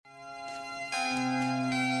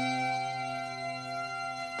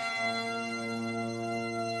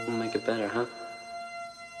it better, huh?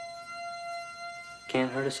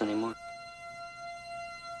 Can't hurt us anymore.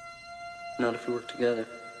 Not if we work together.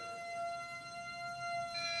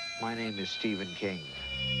 My name is Stephen King.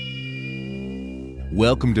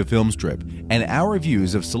 Welcome to Filmstrip, and our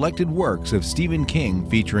reviews of selected works of Stephen King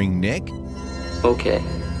featuring Nick. Okay.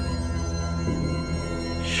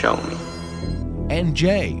 Show me. And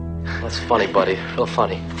Jay. That's funny, buddy. Real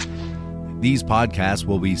funny. These podcasts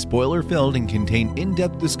will be spoiler-filled and contain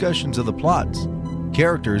in-depth discussions of the plots,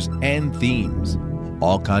 characters, and themes.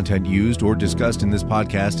 All content used or discussed in this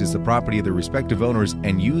podcast is the property of the respective owners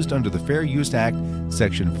and used under the Fair Use Act,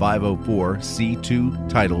 Section 504, C2,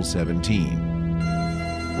 Title 17.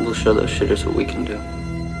 We'll show those shitters what we can do.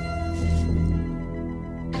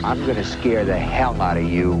 I'm gonna scare the hell out of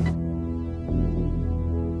you.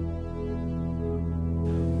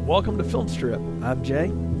 Welcome to Filmstrip. I'm Jay.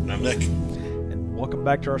 And I'm Nick. And welcome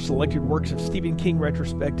back to our selected works of Stephen King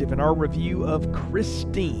retrospective and our review of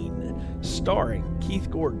Christine, starring Keith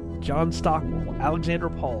Gordon, John Stockwell, Alexander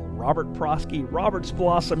Paul, Robert Prosky, Robert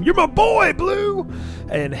Splossom, you're my boy, Blue,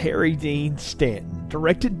 and Harry Dean Stanton.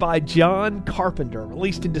 Directed by John Carpenter,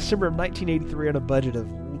 released in December of 1983 on a budget of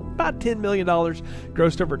about $10 million,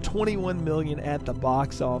 grossed over $21 million at the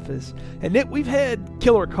box office. And Nick, we've had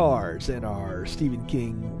killer cars in our Stephen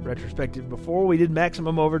King retrospective before. We did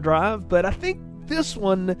Maximum Overdrive, but I think this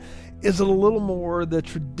one is a little more the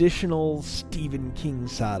traditional Stephen King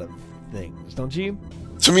side of things, don't you?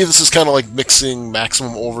 To me, this is kind of like mixing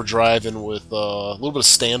Maximum Overdrive in with a little bit of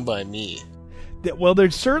Stand By Me. Well,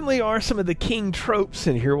 there certainly are some of the King tropes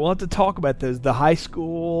in here. We'll have to talk about those. The high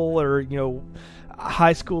school, or,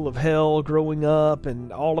 high school of hell growing up,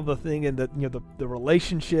 and all of the thing, and the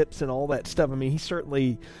relationships and all that stuff. I mean, he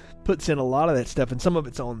certainly puts in a lot of that stuff, and some of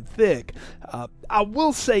it's on thick. I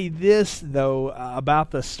will say this, though, about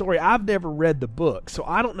the story. I've never read the book, so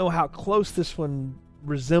I don't know how close this one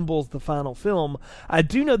resembles the final film. I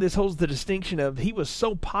do know this holds the distinction of he was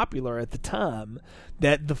so popular at the time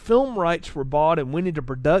that the film rights were bought and went into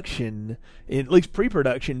production, at least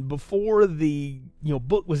pre-production, before the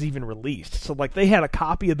book was even released. So they had a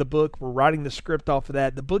copy of the book, were writing the script off of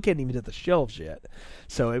that. The book hadn't even hit the shelves yet.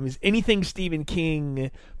 So it was anything Stephen King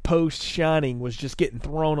post Shining was just getting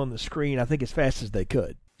thrown on the screen, I think, as fast as they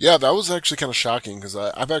could. Yeah, that was actually kind of shocking, because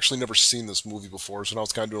I've actually never seen this movie before, so now I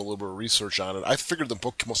was kind of doing a little bit of research on it. I figured the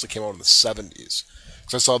book mostly came out in the 70s,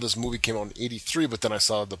 because I saw this movie came out in 83, but then I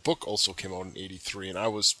saw the book also came out in 83, and I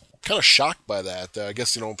was kind of shocked by that. I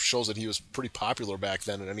guess, shows that he was pretty popular back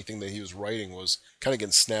then, and anything that he was writing was kind of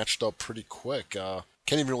getting snatched up pretty quick.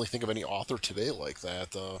 Can't even really think of any author today like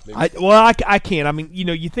that. I can't. I mean,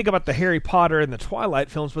 you think about the Harry Potter and the Twilight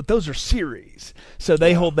films, but those are series, so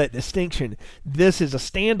they hold that distinction. This is a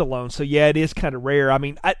standalone, so yeah, it is kind of rare. I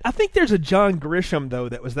mean, I think there's a John Grisham, though,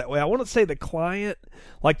 that was that way. I want to say The Client,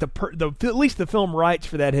 like at least the film rights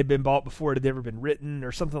for that had been bought before it had ever been written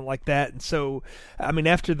or something like that. And so, I mean,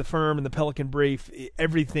 after The Firm and The Pelican Brief,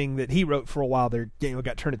 everything that he wrote for a while there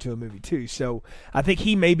got turned into a movie too. So I think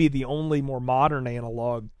he may be the only more modern analog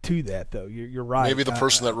to that, though. You're right. Maybe the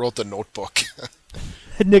person that wrote The Notebook.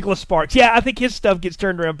 Nicholas Sparks. Yeah, I think his stuff gets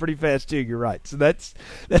turned around pretty fast too. You're right. So that's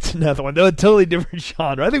another one. Though a totally different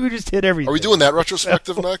genre. I think we just hit everything. Are we doing that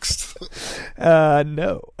retrospective next?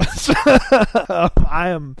 No. I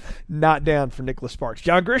am not down for Nicholas Sparks.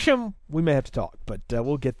 John Grisham, we may have to talk, but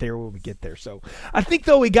we'll get there when we get there. So I think,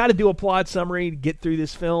 though, we got to do a plot summary to get through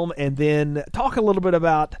this film, and then talk a little bit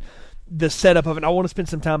about the setup of it. I want to spend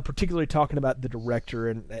some time particularly talking about the director,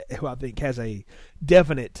 and who I think has a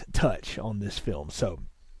definite touch on this film. So,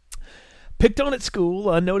 picked on at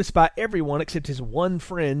school, unnoticed by everyone except his one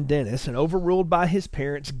friend, Dennis, and overruled by his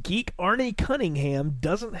parents, geek Arnie Cunningham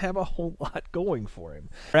doesn't have a whole lot going for him.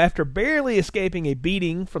 After barely escaping a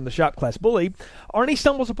beating from the shop class bully, Arnie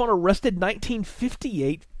stumbles upon a rusted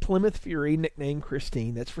 1958 Plymouth Fury nicknamed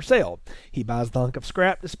Christine that's for sale. He buys the hunk of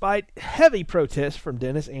scrap despite heavy protests from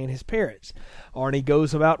Dennis and his parents. Arnie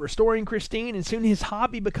goes about restoring Christine, and soon his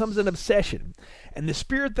hobby becomes an obsession. And the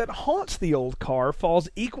spirit that haunts the old car falls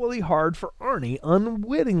equally hard for Arnie,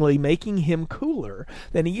 unwittingly making him cooler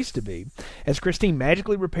than he used to be, as Christine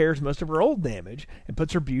magically repairs most of her old damage and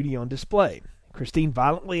puts her beauty on display. Christine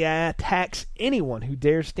violently attacks anyone who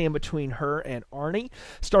dares stand between her and Arnie,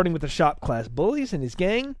 starting with the shop class bullies and his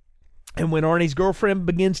gang. And when Arnie's girlfriend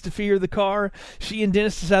begins to fear the car, she and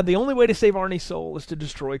Dennis decide the only way to save Arnie's soul is to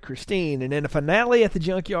destroy Christine. And in a finale at the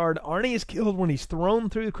junkyard, Arnie is killed when he's thrown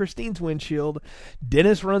through Christine's windshield.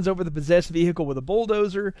 Dennis runs over the possessed vehicle with a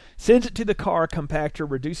bulldozer, sends it to the car compactor,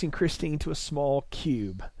 reducing Christine to a small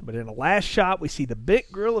cube. But in a last shot, we see the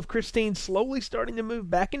bent grill of Christine slowly starting to move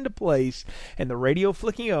back into place, and the radio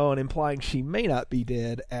flicking on, implying she may not be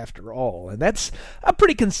dead after all. And that's a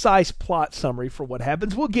pretty concise plot summary for what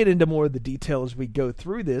happens. We'll get into more of the detail as we go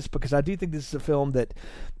through this, because I do think this is a film that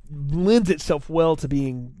lends itself well to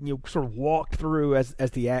being, sort of walked through as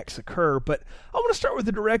the acts occur. But I want to start with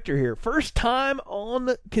the director here. First time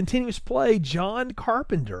on Continuous Play, John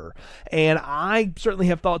Carpenter. And I certainly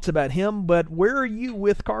have thoughts about him, but where are you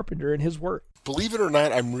with Carpenter and his work? Believe it or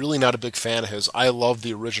not, I'm really not a big fan of his. I love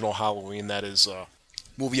the original Halloween. That is a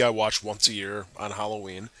movie I watch once a year on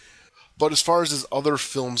Halloween. But as far as his other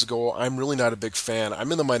films go, I'm really not a big fan.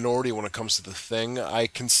 I'm in the minority when it comes to The Thing. I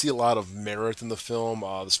can see a lot of merit in the film.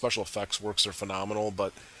 The special effects works are phenomenal,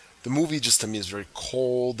 but the movie just to me is very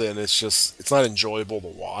cold, and it's not enjoyable to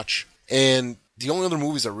watch. And the only other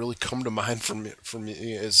movies that really come to mind for me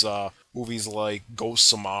is movies like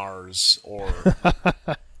Ghosts of Mars or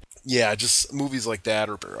yeah, just movies like that.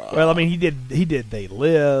 Well, I mean, he did They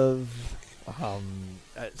Live.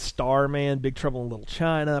 Starman, Big Trouble in Little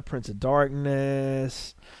China, Prince of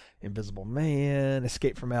Darkness, Invisible Man,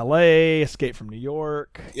 Escape from L.A., Escape from New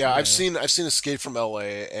York. Yeah, I've seen Escape from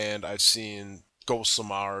L.A., and I've seen Ghosts of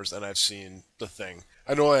Mars, and I've seen The Thing.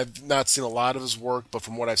 I know I've not seen a lot of his work, but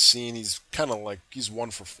from what I've seen, he's kind of like, he's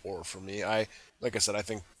 1 for 4 for me. Like I said, I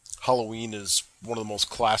think Halloween is one of the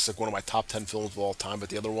most classic, one of my top 10 films of all time, but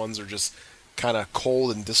the other ones are just kind of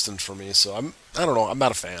cold and distant for me, so I don't know, I'm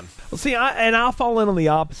not a fan. Well, see, I'll fall in on the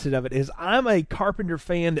opposite of it. Is I'm a Carpenter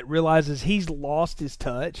fan that realizes he's lost his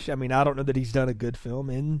touch. I mean, I don't know that he's done a good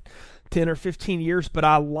film in 10 or 15 years, but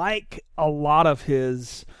I like a lot of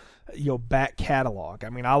his back catalog. I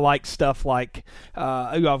mean, I like stuff like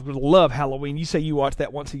I love Halloween. You say you watch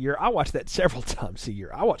that once a year. I watch that several times a year.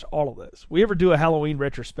 I watch all of those. We ever do a Halloween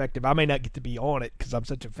retrospective, I may not get to be on it because I'm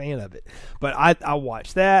such a fan of it, but I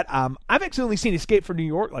watch that. I've actually only seen Escape from New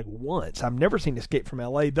York like once. I've never seen Escape from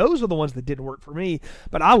LA. Those are the ones that didn't work for me,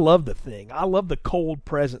 but I love The Thing. I love the cold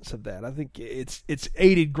presence of that. I think it's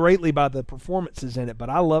aided greatly by the performances in it, but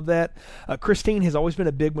I love that. Christine has always been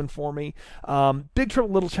a big one for me. Big Trouble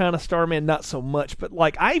in Little China, Starman, not so much, but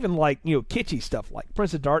like I even like kitschy stuff like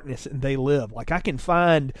Prince of Darkness and They Live. Like I can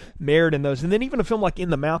find merit in those, and then even a film like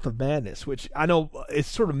In the Mouth of Madness, which I know is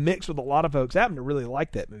sort of mixed with a lot of folks. I happen to really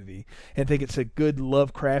like that movie and think it's a good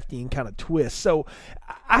Lovecraftian kind of twist. So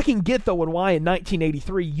I can get though why in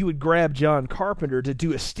 1983 you would grab John Carpenter to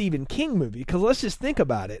do a Stephen King movie, because let's just think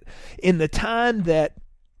about it. In the time that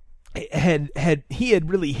he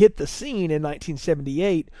had really hit the scene in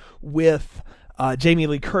 1978 with Jamie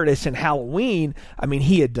Lee Curtis and Halloween. I mean,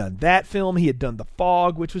 he had done that film. He had done The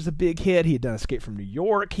Fog, which was a big hit. He had done Escape from New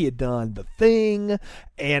York. He had done The Thing.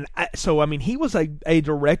 And so, I mean, he was a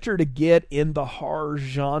director to get in the horror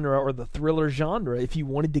genre or the thriller genre if you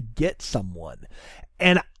wanted to get someone.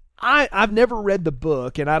 And I've never read the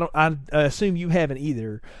book, and I assume you haven't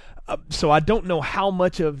either. So I don't know how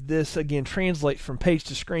much of this, again, translates from page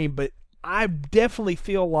to screen, but I definitely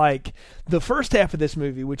feel like the first half of this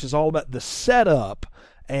movie, which is all about the setup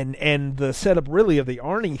and the setup really of the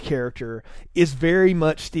Arnie character, is very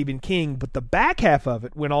much Stephen King, but the back half of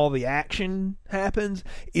it, when all the action happens,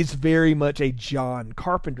 is very much a John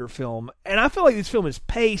Carpenter film. And I feel like this film is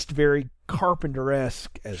paced very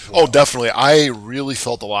Carpenter-esque as well. Oh, definitely. I really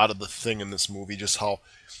felt a lot of The Thing in this movie, just how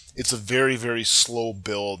it's a very, very slow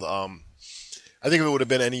build. I think if it would have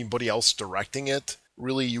been anybody else directing it,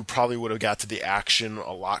 really, you probably would have got to the action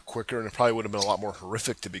a lot quicker, and it probably would have been a lot more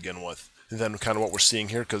horrific to begin with than kind of what we're seeing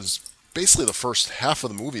here, because basically the first half of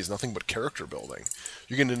the movie is nothing but character building.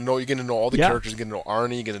 You're getting to know all the characters. You get to know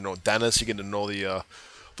Arnie, you get to know Dennis, you get to know the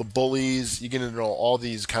bullies, you get to know all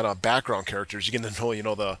these kind of background characters. You get to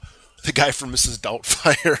know, the guy from Mrs.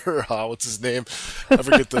 Doubtfire, what's his name? I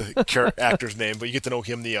forget the actor's name, but you get to know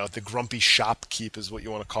him. The grumpy shopkeep is what you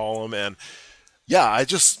want to call him, and yeah,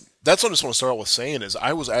 that's what I just want to start out with saying is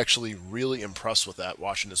I was actually really impressed with that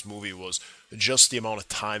watching this movie, was just the amount of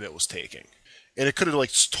time it was taking. And it could have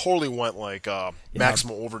like totally went like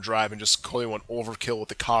maximum overdrive and just totally went overkill with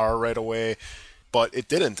the car right away. But it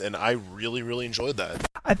didn't, and I really, really enjoyed that.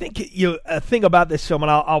 I think a thing about this film,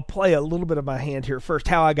 and I'll play a little bit of my hand here first,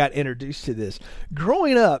 how I got introduced to this.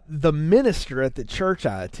 Growing up, the minister at the church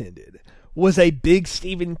I attended was a big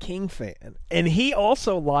Stephen King fan, and he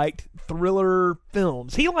also liked thriller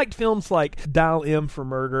films. He liked films like Dial M for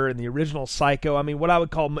Murder and the original Psycho. I mean, what I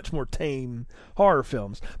would call much more tame horror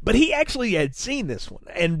films. But he actually had seen this one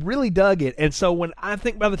and really dug it. And so when I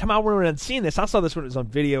think by the time I went around and seen this, I saw this when it was on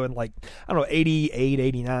video in like, I don't know, 88,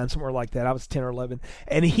 89, somewhere like that. I was 10 or 11.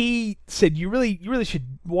 And he said, you really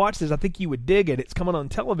should watch this. I think you would dig it. It's coming on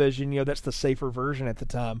television. That's the safer version at the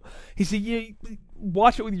time. He said,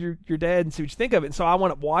 watch it with your dad and see what you think of it. And so I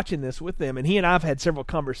wound up watching this with them, and he and I have had several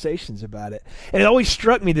conversations about it. And it always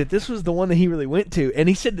struck me that this was the one that he really went to. And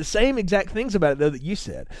he said the same exact things about it, though, that you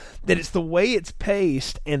said. That it's the way it's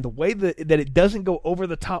paced and the way that it doesn't go over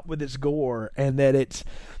the top with its gore, and that it's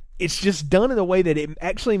just done in a way that it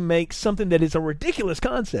actually makes something that is a ridiculous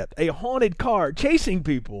concept, a haunted car chasing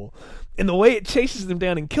people, and the way it chases them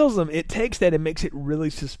down and kills them, it takes that and makes it really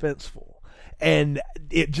suspenseful. And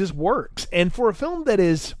it just works. And for a film that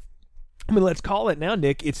is, I mean, let's call it now,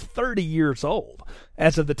 Nick, it's 30 years old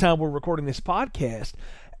as of the time we're recording this podcast.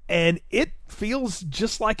 And it feels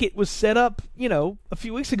just like it was set up, a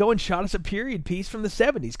few weeks ago and shot as a period piece from the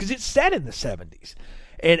 70s, because it's set in the 70s.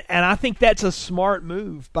 And I think that's a smart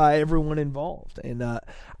move by everyone involved. And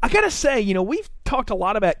I got to say, we've talked a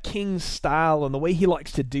lot about King's style and the way he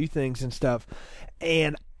likes to do things and stuff.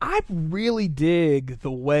 And I really dig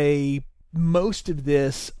the way most of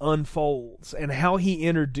this unfolds and how he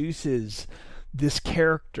introduces this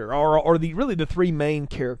character, or the three main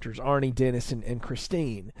characters, Arnie, Dennis, and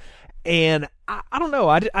Christine. And I don't know,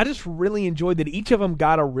 I just really enjoyed that each of them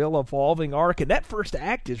got a real evolving arc, and that first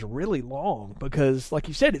act is really long because, like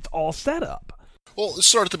you said, it's all set up. Well, let's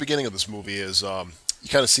start at the beginning of this movie. Is you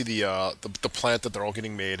kind of see the plant that they're all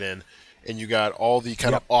getting made in, and you got all the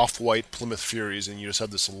kind of off-white Plymouth Furies, and you just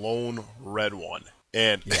have this lone red one.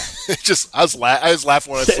 And I was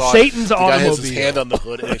laughing when I saw Satan's the guy has his automobile. hand on the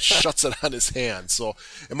hood and it shuts it on his hand. So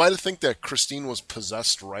am I to think that Christine was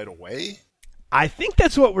possessed right away? I think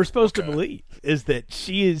that's what we're supposed to believe, is that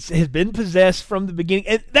she has been possessed from the beginning.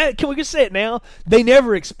 And that, can we just say it now? They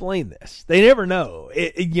never explain this. They never know.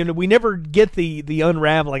 We never get the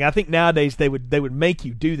unraveling. I think nowadays they would make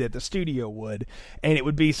you do that. The studio would, and it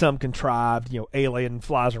would be some contrived, alien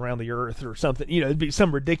flies around the earth or something. It'd be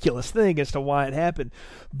some ridiculous thing as to why it happened.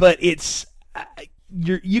 But it's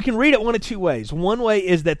you can read it one of two ways. One way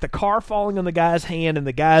is that the car falling on the guy's hand and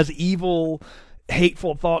the guy's evil,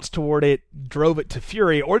 hateful thoughts toward it drove it to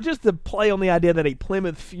fury, or just the play on the idea that a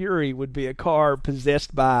Plymouth Fury would be a car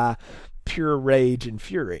possessed by pure rage and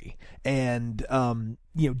fury and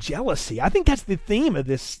jealousy. I think that's the theme of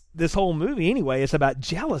this whole movie anyway. It's about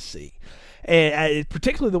jealousy, and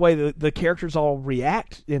particularly the way the characters all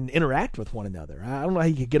react and interact with one another. I don't know how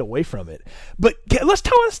you could get away from it. But let's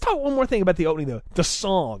talk one more thing about the opening, though. The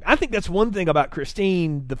song. I think that's one thing about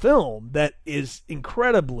Christine, the film, that is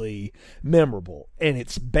incredibly memorable. And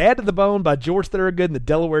it's Bad to the Bone by George Thorogood and the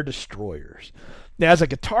Delaware Destroyers. Now, as a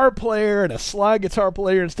guitar player and a slide guitar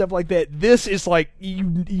player and stuff like that, this is like,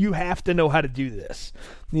 you have to know how to do this.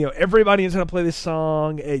 Everybody is going to play this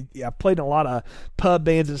song. I played in a lot of pub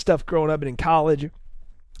bands and stuff growing up and in college,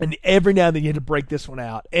 and every now and then you had to break this one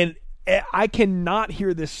out. And I cannot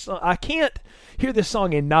hear this song. I can't hear this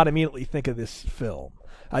song and not immediately think of this film.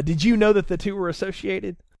 Did you know that the two were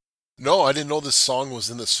associated? No, I didn't know this song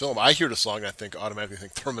was in this film. I hear the song, I automatically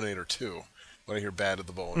think Terminator 2. When I hear Bad to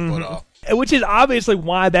the Bone. Mm-hmm. Which is obviously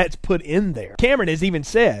why that's put in there. Cameron has even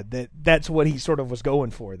said that that's what he sort of was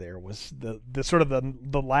going for there, was the sort of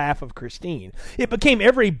the laugh of Christine. It became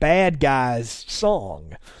every bad guy's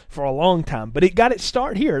song for a long time, but it got its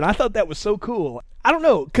start here, and I thought that was so cool. I don't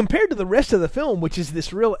know, compared to the rest of the film, which is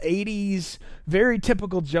this real 80s, very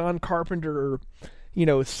typical John Carpenter,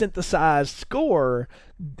 synthesized score,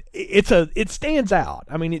 it stands out.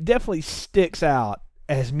 I mean, it definitely sticks out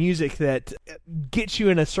as music that gets you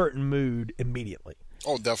in a certain mood immediately.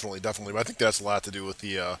 Oh, definitely. But I think that's a lot to do with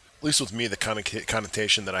the, at least with me, the kind of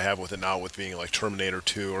connotation that I have with it now, with being like Terminator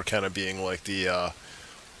 2, or kind of being like the,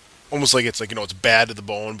 almost like it's like, it's bad to the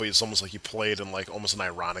bone, but it's almost like you play it in like almost an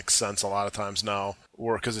ironic sense a lot of times now.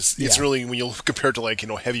 Or because it's really, when you compare it to like,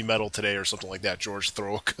 heavy metal today or something like that, George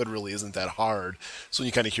Thorogood really isn't that hard. So when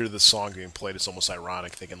you kind of hear this song being played, it's almost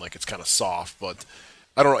ironic, thinking like it's kind of soft, but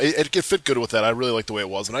I don't know, it fit good with that. I really like the way it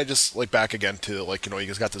was, and I just like back again to like, you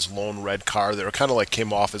guys got this lone red car there. It kind of like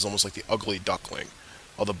came off as almost like the ugly duckling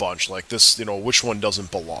of the bunch, like this, which one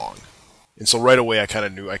doesn't belong. And so right away I kind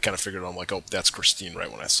of figured, I'm like, oh, that's Christine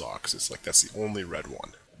right when I saw it, because it's like that's the only red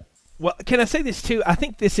one. Well, can I say this too? I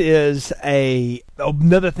think this is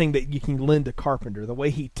another thing that you can lend to Carpenter, the way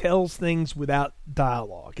he tells things without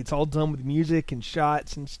dialogue. It's all done with music and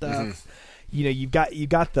shots and stuff. Mm-hmm. you've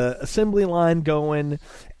got the assembly line going,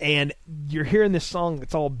 and you're hearing this song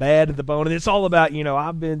that's all bad to the bone, and it's all about,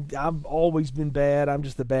 I've always been bad, I'm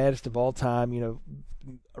just the baddest of all time,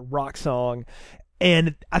 a rock song.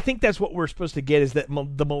 And I think that's what we're supposed to get, is that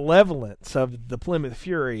the malevolence of the Plymouth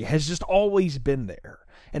Fury has just always been there.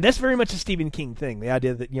 And that's very much a Stephen King thing, the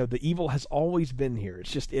idea that, the evil has always been here.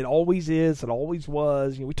 It's just, it always is, it always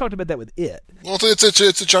was. We talked about that with It. Well,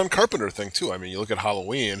 it's a John Carpenter thing, too. I mean, you look at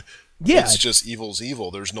Halloween, yeah, it's just evil's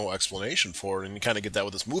evil. There's no explanation for it, and you kind of get that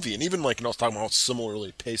with this movie. And even, like, I was talking about how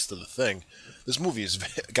similarly paced to The Thing, this movie has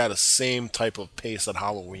got the same type of pace that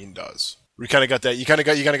Halloween does. We kind of got that. You kind of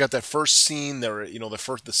got that first scene there.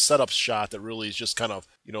 The setup shot that really is just kind of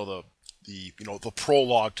the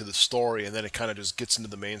prologue to the story, and then it kind of just gets into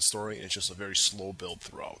the main story, and it's just a very slow build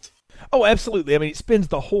throughout. Oh, absolutely. I mean, it spends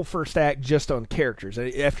the whole first act just on characters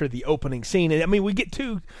after the opening scene. And I mean, we get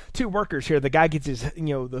two workers here. The guy gets his,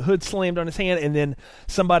 the hood slammed on his hand, and then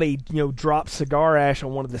somebody, drops cigar ash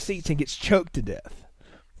on one of the seats and gets choked to death,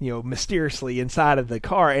 mysteriously inside of the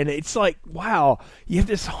car. And it's like, wow, you have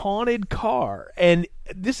this haunted car. And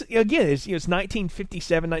this, again, is it's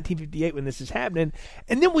 1957, 1958 when this is happening.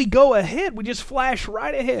 And then we go ahead, we just flash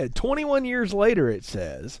right ahead, 21 years later, it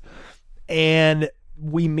says. And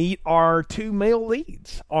we meet our two male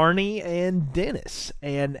leads, Arnie and Dennis.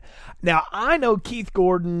 And now I know Keith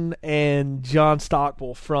Gordon and John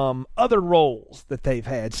Stockwell from other roles that they've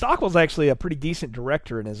had. Stockwell's actually a pretty decent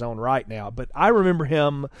director in his own right now, but I remember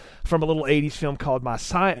him from a little 80s film called My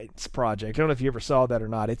Science Project. I don't know if you ever saw that or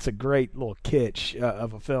not. It's a great little kitsch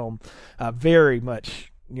of a film, very much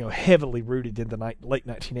heavily rooted in the late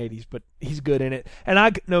 1980s, but he's good in it. And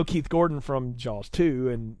I know Keith Gordon from Jaws 2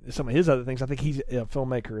 and some of his other things. I think he's a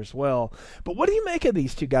filmmaker as well. But what do you make of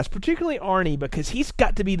these two guys, particularly Arnie, because he's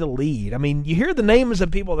got to be the lead? I mean, you hear the names of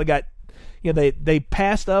people that got, they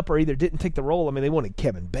passed up or either didn't take the role. I mean, they wanted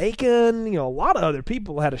Kevin Bacon, a lot of other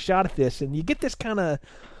people had a shot at this, and you get this kind of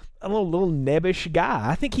a little nebbish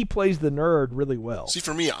guy. I think he plays the nerd really well. See,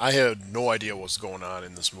 for me, I had no idea what was going on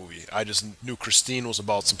in this movie. I just knew Christine was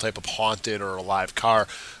about some type of haunted or alive car.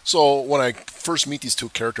 So when I first meet these two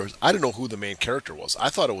characters, I didn't know who the main character was. I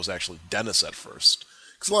thought it was actually Dennis at first.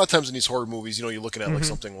 Because a lot of times in these horror movies, you're looking at like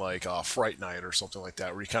something like Fright Night or something like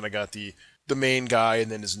that, where you kind of got the main guy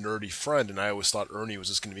and then his nerdy friend. And I always thought Ernie was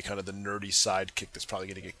just going to be kind of the nerdy sidekick that's probably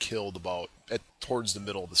going to get killed towards the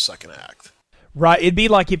middle of the second act. Right, it'd be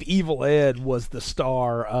like if Evil Ed was the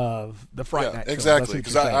star of the Fright Night film. Exactly.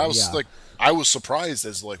 Because I was I was surprised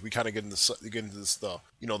as we kind of get into this the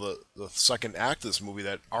second act of this movie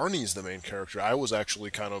that Arnie's the main character. I was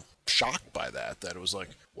actually kind of shocked by that it was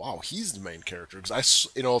like, wow, he's the main character. Because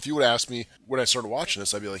if you would ask me when I started watching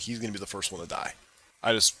this, I'd be like, he's going to be the first one to die.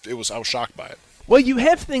 I was shocked by it. Well, you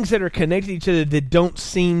have things that are connected to each other that don't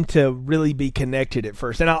seem to really be connected at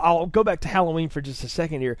first. And I'll go back to Halloween for just a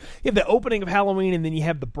second here. You have the opening of Halloween, and then you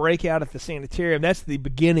have the breakout at the sanitarium. That's the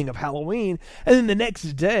beginning of Halloween. And then the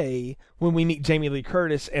next day, when we meet Jamie Lee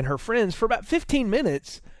Curtis and her friends, for about 15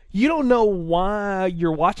 minutes, you don't know why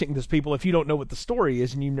you're watching this people if you don't know what the story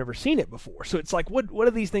is and you've never seen it before. So it's like, what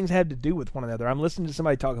do these things have to do with one another? I'm listening to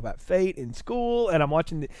somebody talk about fate in school, and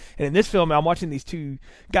and in this film, I'm watching these two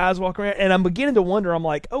guys walk around, and I'm beginning to wonder, I'm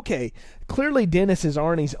like, okay, clearly Dennis is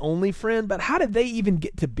Arnie's only friend, but how did they even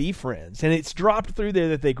get to be friends? And it's dropped through there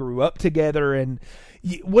that they grew up together, and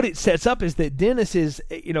what it sets up is that Dennis is,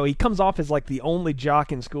 he comes off as like the only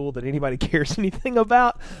jock in school that anybody cares anything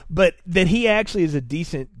about, but that he actually is a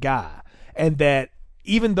decent guy. And that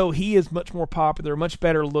even though he is much more popular, much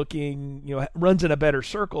better looking, runs in a better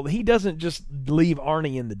circle, he doesn't just leave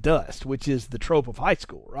Arnie in the dust, which is the trope of high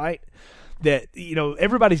school, right? That,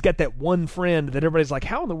 everybody's got that one friend that everybody's like,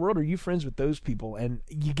 how in the world are you friends with those people? And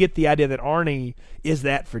you get the idea that Arnie is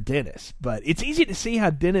that for Dennis. But it's easy to see how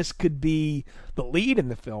Dennis could be the lead in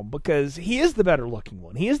the film because he is the better looking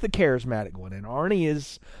one. He is the charismatic one. And Arnie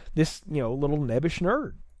is this, little nebbish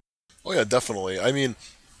nerd. Oh, yeah, definitely. I mean,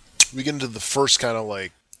 we get into the first kind of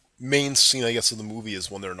main scene, I guess, of the movie is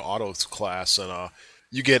when they're in auto class. And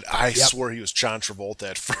you get, swear he was John Travolta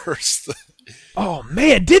at first. Oh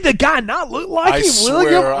man, did the guy not look like him? Swear,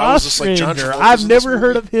 William I was just like, John Ostrander. Travolta's I've in never this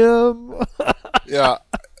heard movie. of him. Yeah.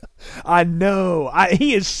 I know.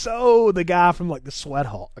 He is so the guy from the Sweat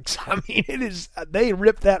Hogs. I mean, they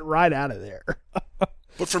ripped that right out of there.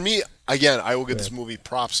 But for me, again, I will give this movie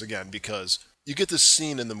props again because you get this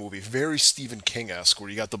scene in the movie, very Stephen King-esque, where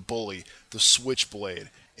you got the bully, the switchblade,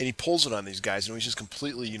 and he pulls it on these guys, and he's just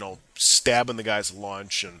completely, stabbing the guy's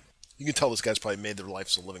lunch, and you can tell this guy's probably made their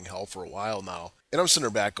lives a living hell for a while now. And I'm sitting there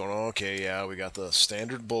back going, okay, yeah, we got the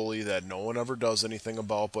standard bully that no one ever does anything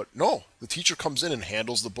about. But no, the teacher comes in and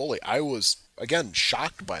handles the bully. I was, again,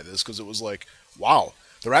 shocked by this because it was like, wow,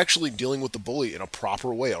 they're actually dealing with the bully in a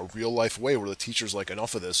proper way, a real-life way where the teacher's like,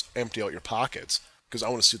 enough of this, empty out your pockets because I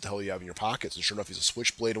want to see what the hell you have in your pockets. And sure enough, he's a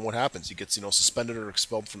switchblade, and what happens? He gets, suspended or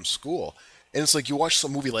expelled from school. And it's like you watch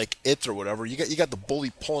some movie like It or whatever, you got the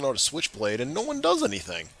bully pulling out a switchblade, and no one does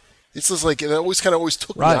anything. It's just like, it always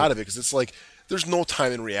took me out of it because it's like, there's no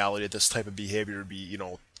time in reality that this type of behavior would be,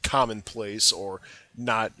 commonplace or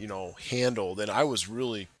not, handled. And I was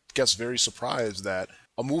really, very surprised that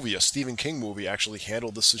a Stephen King movie, actually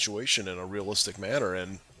handled the situation in a realistic manner.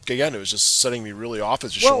 And again, it was just setting me really off.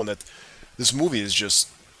 It's just showing that this movie is just,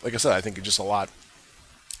 like I said, I think it's just a lot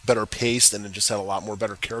better paced, and it just had a lot more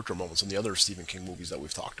better character moments than the other Stephen King movies that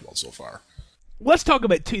we've talked about so far. Let's talk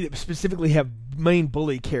about two that specifically have main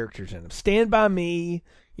bully characters in them. Stand By Me,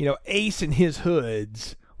 Ace and his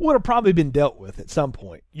hoods would have probably been dealt with at some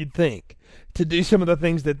point, you'd think, to do some of the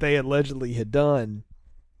things that they allegedly had done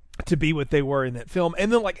to be what they were in that film.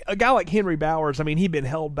 And then like a guy like Henry Bowers, I mean, he'd been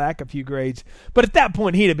held back a few grades, but at that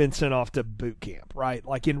point he'd have been sent off to boot camp, right?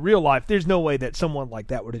 Like in real life, there's no way that someone like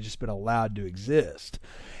that would have just been allowed to exist.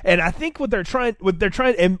 And I think what they're trying,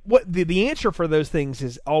 and what the answer for those things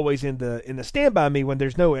is always in the Stand By Me when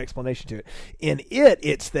there's no explanation to it. In It,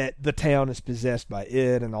 it's that the town is possessed by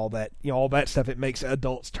it and all that, all that stuff. It makes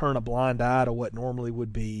adults turn a blind eye to what normally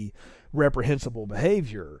would be reprehensible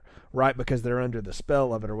behavior, right? Because they're under the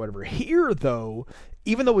spell of it or whatever. Here, though,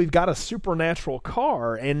 even though we've got a supernatural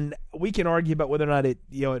car, and we can argue about whether or not it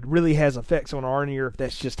really has effects on Arnie, or if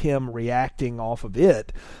that's just him reacting off of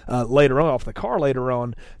it later on, off the car later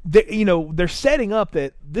on. They're setting up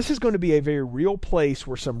that this is going to be a very real place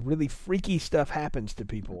where some really freaky stuff happens to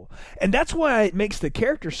people, and that's why it makes the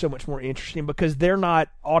characters so much more interesting, because they're not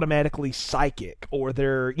automatically psychic, or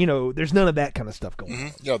they're there's none of that kind of stuff going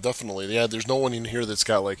on. Yeah, definitely. Yeah, there's no one in here that's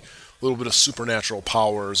got like a little bit of supernatural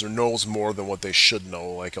powers or knows more than what they should know,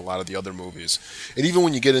 like a lot of the other movies. And even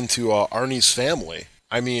when you get into Arnie's family,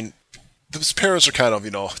 I mean, his parents are kind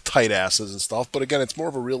of, tight asses and stuff, but again, it's more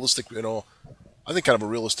of a realistic, I think kind of a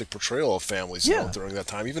realistic portrayal of families during that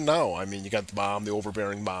time. Even now, I mean, you got the mom, the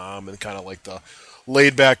overbearing mom, and kind of like the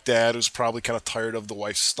laid-back dad who's probably kind of tired of the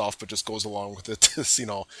wife's stuff, but just goes along with it to,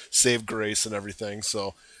 save grace and everything.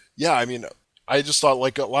 So, yeah, I mean, I just thought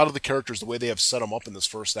like a lot of the characters, the way they have set them up in this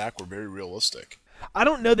first act, were very realistic. I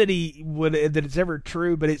don't know that that it's ever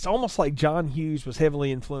true, but it's almost like John Hughes was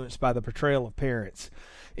heavily influenced by the portrayal of parents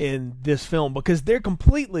in this film, because they're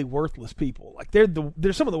completely worthless people. Like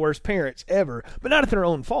they're some of the worst parents ever, but not at their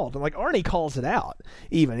own fault. And like Arnie calls it out.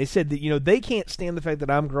 Even he said that they can't stand the fact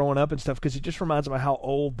that I'm growing up and stuff because it just reminds them of how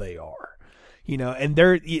old they are. And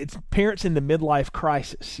it's parents in the midlife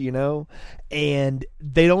crisis, and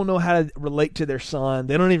they don't know how to relate to their son.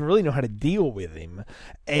 They don't even really know how to deal with him,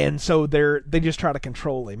 and so they just try to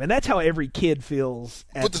control him, and that's how every kid feels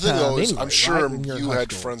at But the thing though is, anyway, I'm sure right? you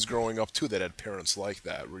had friends growing up too that had parents like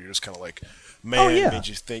that, where you're just kind of like, man, made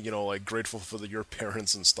you think, like grateful for your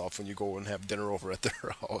parents and stuff when you go and have dinner over at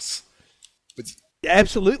their house. But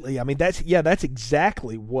absolutely, I mean that's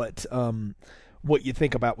exactly what you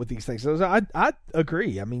think about with these things. So I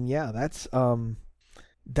agree. I mean, yeah,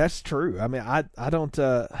 that's true. I mean, I don't,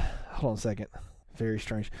 hold on a second. Very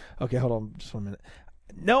strange. Okay, hold on just 1 minute.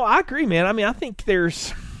 No, I agree, man. I mean, I think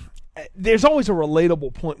there's always a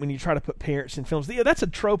relatable point when you try to put parents in films. Yeah, that's a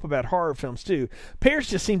trope about horror films too. Parents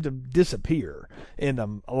just seem to disappear in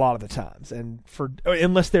them a lot of the times, and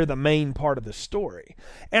unless they're the main part of the story.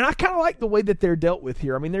 And I kind of like the way that they're dealt with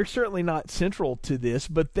here. I mean, they're certainly not central to this,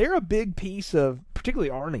 but they're a big piece of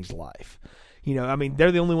particularly Arnie's life. I mean,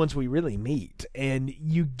 they're the only ones we really meet, and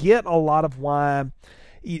you get a lot of why.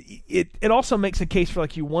 It also makes a case for,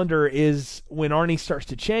 like, you wonder, is when Arnie starts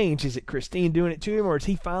to change, is it Christine doing it to him, or is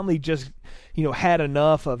he finally just, had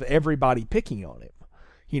enough of everybody picking on him?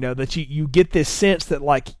 That you get this sense that,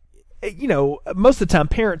 like, most of the time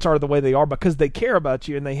parents are the way they are because they care about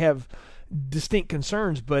you and they have distinct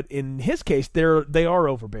concerns, but in his case they are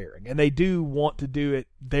overbearing and they do want to do it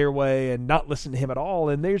their way and not listen to him at all,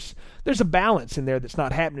 and there's a balance in there that's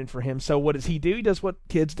not happening for him. So what does he do? He does what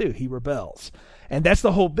kids do. He rebels. And that's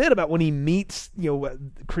the whole bit about when he meets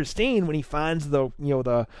Christine, when he finds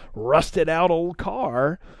the rusted out old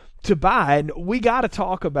car to buy. And we got to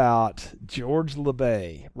talk about George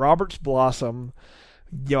LeBay, Robert's Blossom,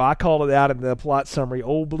 I called it out in the plot summary.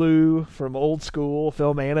 Old Blue from Old School,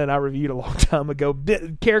 Phil Manna and I reviewed a long time ago.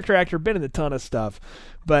 Character actor, been in a ton of stuff,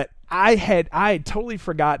 but I had totally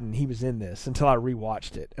forgotten he was in this until I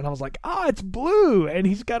rewatched it, and I was like, oh, it's Blue, and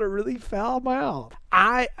he's got a really foul mouth.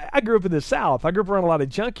 I grew up in the South. I grew up around a lot of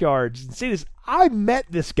junkyards, and see this. I met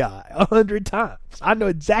this guy 100 times. I know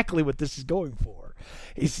exactly what this is going for.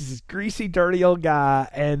 He's this greasy, dirty old guy,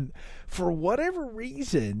 and for whatever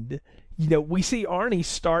reason, we see Arnie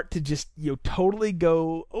start to just, totally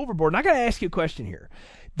go overboard. And I got to ask you a question here.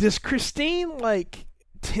 Does Christine,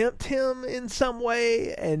 tempt him in some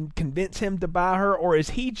way and convince him to buy her? Or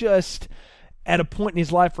is he just at a point in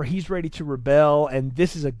his life where he's ready to rebel, and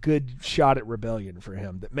this is a good shot at rebellion for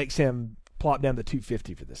him that makes him plop down the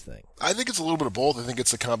 $250 for this thing? I think it's a little bit of both. I think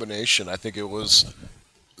it's a combination. I think it was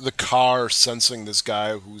the car sensing this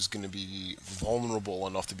guy who's going to be vulnerable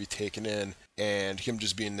enough to be taken in, and him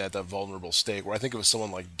just being at that vulnerable state, where I think if it was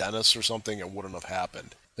someone like Dennis or something, it wouldn't have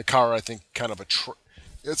happened. The car, I think, kind of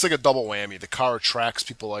it's like a double whammy. The car attracts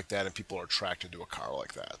people like that, and people are attracted to a car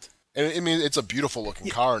like that. And I mean, it's a beautiful looking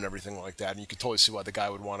car and everything like that, and you can totally see why the guy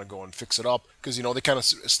would want to go and fix it up, because, they kind of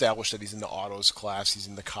established that he's in the autos class, he's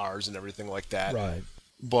in the cars and everything like that. Right.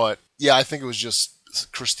 But, yeah, I think it was just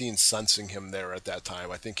Christine sensing him there at that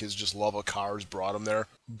time. I think his just love of cars brought him there.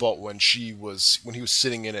 But when he was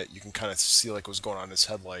sitting in it, you can kind of see what was going on in his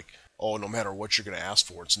head, oh, no matter what you're going to ask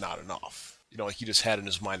for, it's not enough. He just had in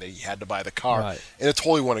his mind that he had to buy the car. Right. And it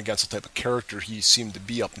totally went against the type of character he seemed to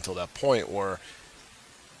be up until that point, where,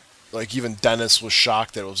 even Dennis was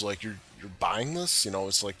shocked that it was you're buying this?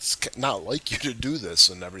 It's not like you to do this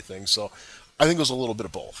and everything. So I think it was a little bit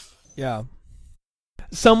of both. Yeah.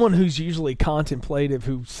 Someone who's usually contemplative,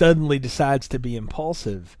 who suddenly decides to be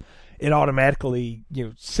impulsive, it automatically,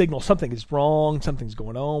 signals something is wrong, something's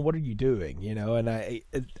going on. What are you doing? And I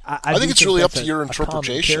think it's really up to your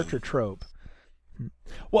interpretation. Character trope.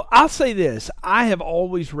 Well, I'll say this: I have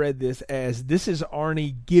always read this as this is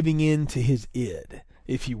Arnie giving in to his id,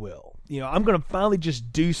 if you will. I'm going to finally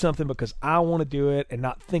just do something because I want to do it and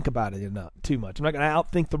not think about it too much. I'm not going to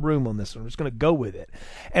outthink the room on this one. I'm just going to go with it.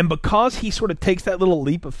 And because he sort of takes that little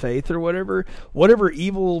leap of faith or whatever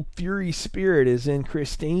evil fury spirit is in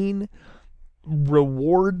Christine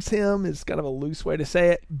rewards him, is kind of a loose way to say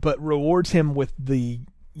it, but rewards him with the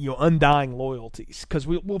undying loyalties. Because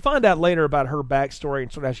we'll find out later about her backstory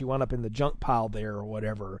and sort of how she wound up in the junk pile there or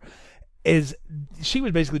whatever. Is she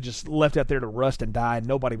was basically just left out there to rust and die, and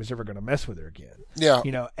nobody was ever going to mess with her again.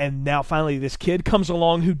 Yeah. And now finally this kid comes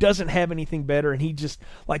along who doesn't have anything better, and he just,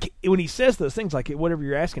 when he says those things, whatever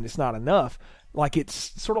you're asking, it's not enough.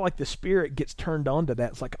 It's sort of like the spirit gets turned on to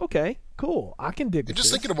that. It's okay, cool, I can dig with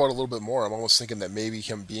just this. Thinking about it a little bit more, I'm almost thinking that maybe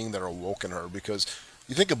him being there awoken her, because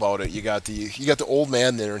you think about it, you got the old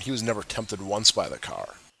man there, and he was never tempted once by the car.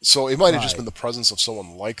 So it might have just been the presence of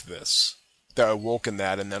someone like this that awoken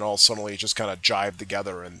that, and then all suddenly it just kind of jived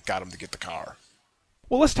together and got him to get the car.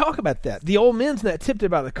 Well, let's talk about that. The old man's not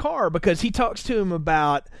tempted by the car because he talks to him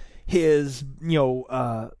about his,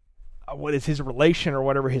 what is his relation or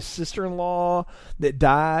whatever, his sister-in-law that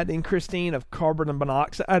died in Christine of carbon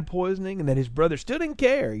monoxide poisoning, and that his brother still didn't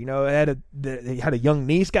care. He had a young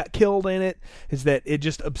niece got killed in it. Is that it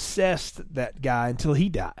just obsessed that guy until he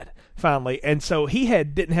died finally, and so he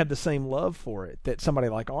didn't have the same love for it that somebody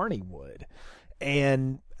like Arnie would,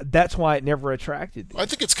 and that's why it never attracted me. I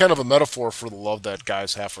think it's kind of a metaphor for the love that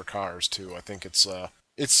guys have for cars too. I think it's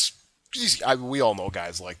we all know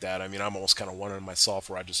guys like that. I mean, I'm almost kind of one in myself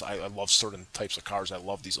where I love certain types of cars. I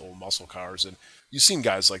love these old muscle cars, and you've seen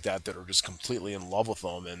guys like that are just completely in love with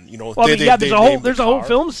them. And there's a whole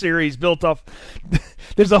film series built off.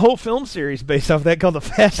 There's a whole film series based off that called The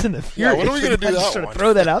Fast and the Furious. Yeah, when are we going to do that sort one? of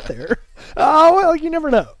throw that out there. Oh well, you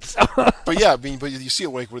never know. But yeah, but you see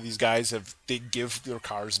it where these guys they give their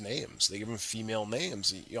cars names. They give them female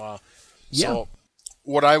names. So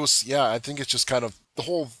I think it's just kind of the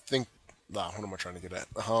whole thing. What am I trying to get at?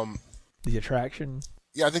 The attraction.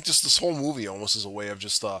 Yeah, I think just this whole movie almost is a way of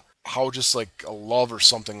just how just like a love or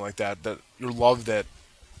something like that your love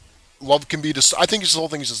can be. I think the whole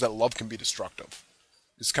thing is just that love can be destructive.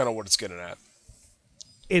 It's kind of what it's getting at.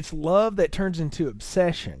 It's love that turns into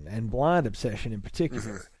obsession, and blind obsession in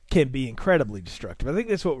particular can be incredibly destructive. I think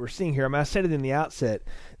that's what we're seeing here. I mean, I said it in the outset.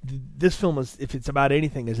 This film is, if it's about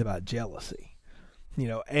anything, is about jealousy.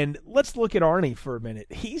 And let's look at Arnie for a minute.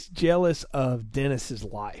 He's jealous of Dennis's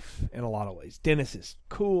life in a lot of ways. Dennis is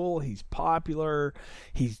cool. He's popular.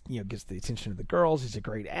 He's, gets the attention of the girls. He's a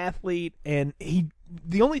great athlete. And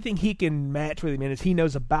the only thing he can match with him in is he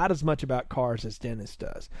knows about as much about cars as Dennis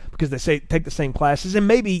does, because they say take the same classes. And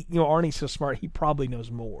maybe, Arnie's so smart, he probably knows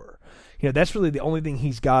more. That's really the only thing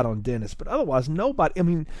he's got on Dennis. But otherwise,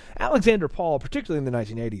 nobody, Alexandra Paul, particularly in the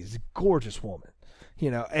 1980s, is a gorgeous woman.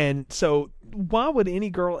 And so why would any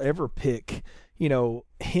girl ever pick,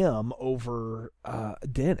 him over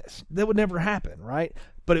Dennis? That would never happen, right?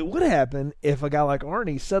 But it would happen if a guy like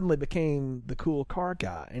Arnie suddenly became the cool car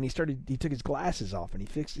guy, and he took his glasses off and he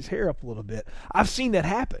fixed his hair up a little bit. I've seen that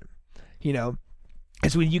happen,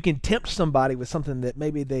 It's when you can tempt somebody with something that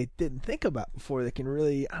maybe they didn't think about before. They can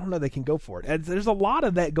really, they can go for it. And there's a lot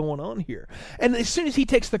of that going on here. And as soon as he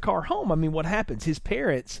takes the car home, what happens? His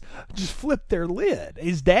parents just flip their lid.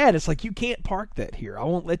 His dad is like, you can't park that here. I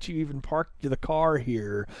won't let you even park the car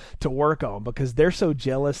here to work on, because they're so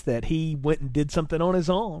jealous that he went and did something on his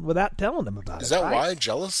own without telling them about it. Is that right? why?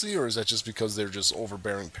 Jealousy? Or is that just because they're just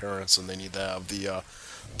overbearing parents and they need to have the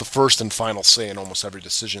first and final say in almost every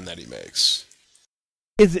decision that he makes?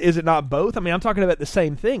 Is it not both? I'm talking about the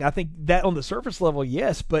same thing. I think that on the surface level,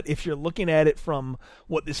 yes, but if you're looking at it from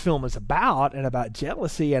what this film is about, and about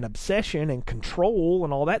jealousy and obsession and control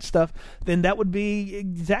and all that stuff, then that would be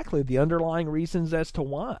exactly the underlying reasons as to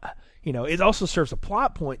why. It also serves a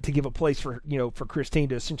plot point to give a place for Christine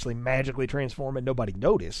to essentially magically transform and nobody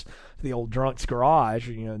notice the old drunk's garage,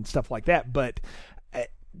 and stuff like that. But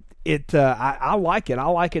I like it. I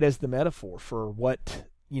like it as the metaphor for what,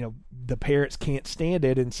 the parents can't stand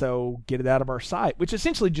it, and so get it out of our sight, which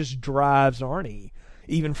essentially just drives Arnie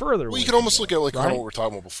even further. Well, you can almost look at kind of what we were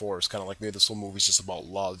talking about before. It's kind of like maybe this whole movie's just about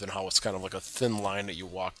love, and how it's kind of like a thin line that you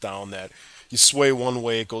walk down, that you sway one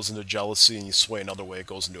way, it goes into jealousy, and you sway another way, it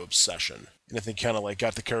goes into obsession. And I think kind of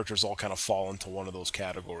got the characters all kind of fall into one of those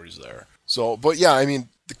categories there. So, but yeah,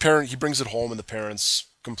 the parent, he brings it home, and the parents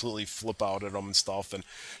completely flip out at him and stuff, and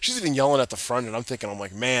she's even yelling at the friend, and I'm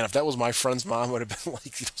like, man, if that was my friend's mom, I would have been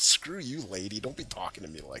like, screw you, lady, don't be talking to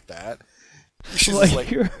me like that. She's like,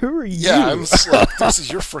 who are you? Yeah, I'm just like, this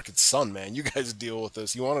is your freaking son, man. You guys deal with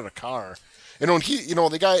this. You wanted a car. When he,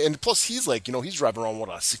 the guy, and plus he's like, he's driving around,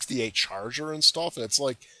 a 68 Charger and stuff, and it's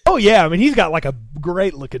like... Oh, yeah, he's got like a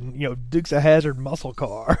great-looking, Dukes of Hazzard muscle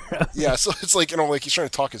car. Yeah, so it's like, he's trying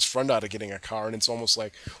to talk his friend out of getting a car, and it's almost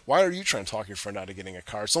like, why are you trying to talk your friend out of getting a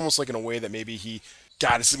car? It's almost like in a way that maybe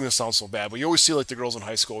God, this is going to sound so bad, but you always see like the girls in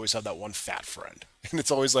high school always have that one fat friend. And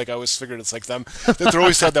it's always like, I always figured it's like them, that they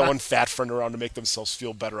always had that one fat friend around to make themselves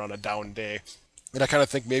feel better on a down day. And I kind of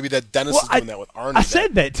think maybe that Dennis is doing that with Arnie. I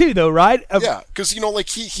said that too, though, right? Yeah, because, he's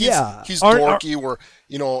dorky, where,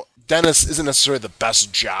 Dennis isn't necessarily the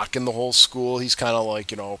best jock in the whole school. He's kind of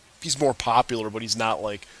like, he's more popular, but he's not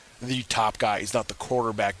like the top guy. He's not the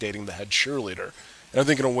quarterback dating the head cheerleader. And I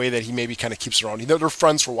think in a way that he maybe kind of keeps around. They're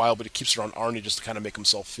friends for a while, but he keeps around Arnie just to kind of make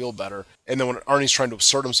himself feel better. And then when Arnie's trying to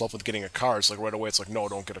assert himself with getting a car, it's like right away, it's like, no,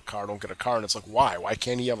 don't get a car. And it's like, why? Why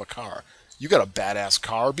can't he have a car? You got a badass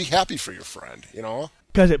car. Be happy for your friend,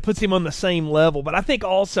 Because it puts him on the same level. But I think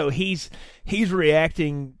also he's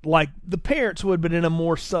reacting like the parents would, but in a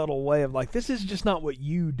more subtle way of like, this is just not what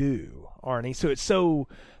you do, Arnie. So it's so,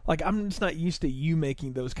 like, I'm just not used to you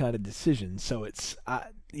making those kind of decisions. So it's,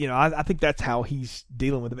 I think that's how he's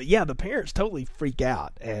dealing with it. But yeah, the parents totally freak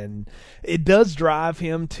out, and it does drive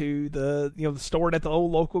him to the store at the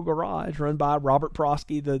old local garage run by Robert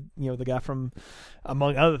Prosky, the guy from,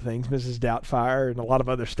 among other things, Mrs. Doubtfire and a lot of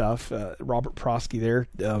other stuff. Robert Prosky there,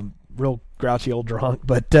 real grouchy old drunk.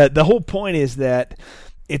 But the whole point is that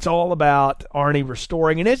it's all about Arnie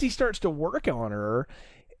restoring, and as he starts to work on her,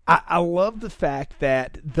 I love the fact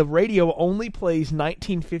that the radio only plays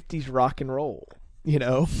 1950s rock and roll.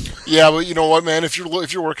 Yeah, but you know what, man? If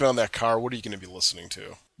you're working on that car, what are you going to be listening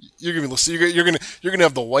to? You're going to be listening. You're going to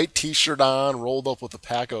have the white T-shirt on, rolled up with a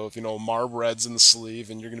pack of Marb Reds in the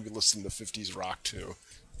sleeve, and you're going to be listening to 50s rock too.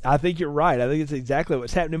 I think you're right. I think it's exactly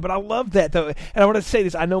what's happening. But I love that, though. And I want to say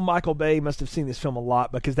this. I know Michael Bay must have seen this film a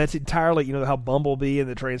lot, because that's entirely, how Bumblebee in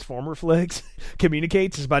the Transformer flicks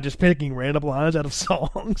communicates is by just picking random lines out of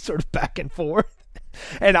songs, sort of back and forth.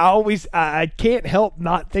 And I can't help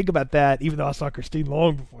not think about that, even though I saw Christine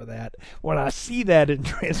long before that. When I see that in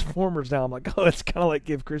Transformers now, I'm like, oh, it's kind of like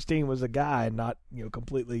if Christine was a guy and not,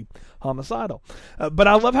 completely homicidal. But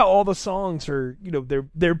I love how all the songs are,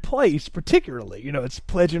 they're placed particularly. It's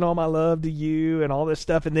Pledging All My Love to You and all this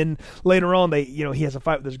stuff. And then later on, he has a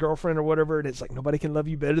fight with his girlfriend or whatever, and it's like, nobody can love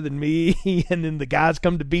you better than me. And then the guys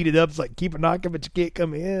come to beat it up. It's like, keep a knocking, but you can't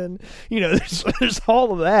come in. There's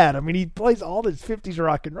all of that. He plays all this 50s 50s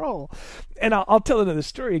rock and roll. And I'll tell another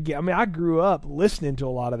story again. I mean, I grew up listening to a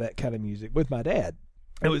lot of that kind of music with my dad.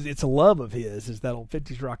 It's a love of his, is that old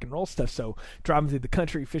 50s rock and roll stuff. So driving through the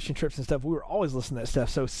country, fishing trips and stuff, we were always listening to that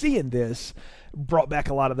stuff. So seeing this brought back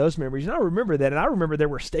a lot of those memories. And I remember that. And I remember there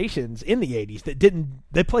were stations in the 80s that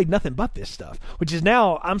they played nothing but this stuff, which is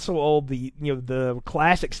now, I'm so old, the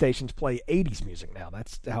classic stations play 80s music now.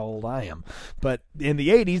 That's how old I am. But in the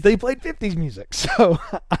 80s, they played 50s music. So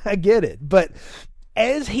I get it. But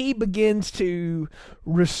as he begins to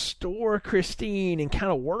restore Christine and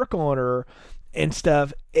kind of work on her, and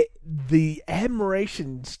stuff, the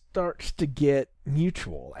admiration starts to get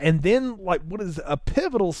mutual. And then, like, what is a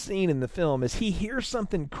pivotal scene in the film is he hears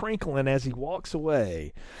something crinkling as he walks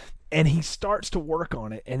away, and he starts to work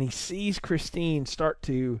on it, and he sees Christine start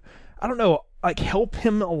to, I don't know, like, help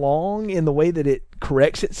him along in the way that it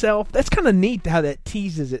corrects itself. That's kind of neat how that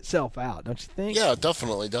teases itself out, don't you think? Yeah,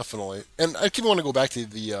 definitely. And I keep wanting to go back to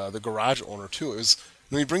the garage owner, too. It was,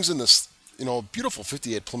 he brings in this, beautiful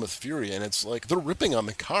 58 Plymouth Fury, and it's like they're ripping on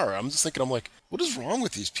the car. I'm just thinking, what is wrong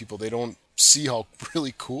with these people? They don't see how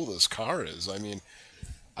really cool this car is. I mean,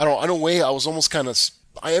 I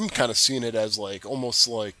am kind of seeing it as like almost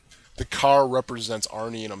like the car represents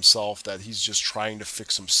Arnie and himself, that he's just trying to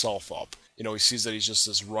fix himself up. He sees that he's just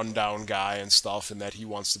this rundown guy and stuff, and that he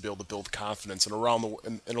wants to be able to build confidence. And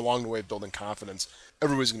along the way of building confidence,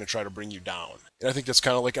 everybody's going to try to bring you down. And I think that's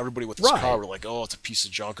kind of like everybody with this car. We're like, oh, it's a piece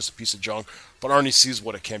of junk. But Arnie sees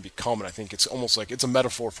what it can become, and I think it's almost like it's a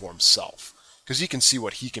metaphor for himself, because he can see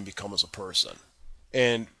what he can become as a person.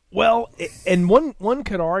 And one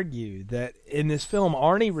could argue that in this film,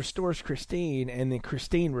 Arnie restores Christine, and then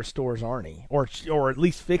Christine restores Arnie, or at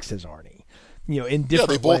least fixes Arnie. In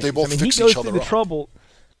different ways. They both I mean, fix he goes each other through the up. trouble.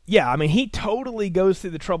 Yeah, I mean, he totally goes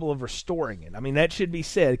through the trouble of restoring it. I mean, that should be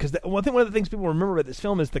said, because one of the things people remember about this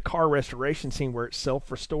film is the car restoration scene where it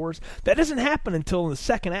self-restores. That doesn't happen until in the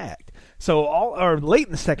second act. Or late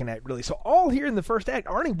in the second act, really. So all here in the first act,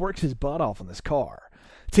 Arnie works his butt off on this car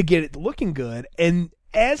to get it looking good, and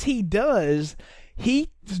as he does,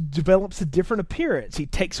 he develops a different appearance. He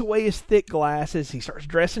takes away his thick glasses. He starts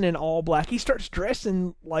dressing in all black. He starts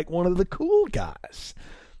dressing like one of the cool guys,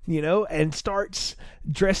 and starts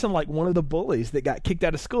dressing like one of the bullies that got kicked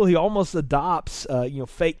out of school. He almost adopts,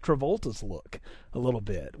 fake Travolta's look a little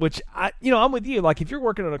bit, which I'm with you. Like, if you're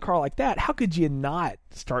working on a car like that, how could you not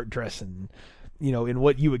start dressing, in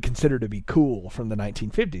what you would consider to be cool from the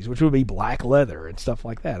 1950s, which would be black leather and stuff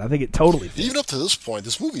like that. I think it totally fits. Even up to this point,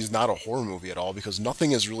 this movie is not a horror movie at all, because nothing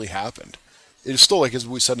has really happened. It is still, like as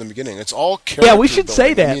we said in the beginning, it's all character Yeah, we should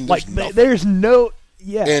say that. I mean, there's no...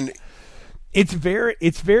 Yeah. And it's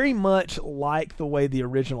very much like the way the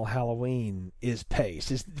original Halloween is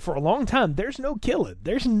paced. For a long time, there's no killing.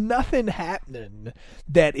 There's nothing happening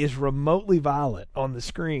that is remotely violent on the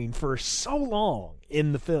screen for so long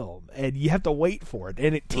in the film, and you have to wait for it,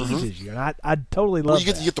 and it teases you. And I totally love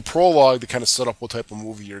you get the prologue to kind of set up what type of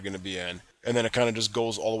movie you're going to be in, and then it kind of just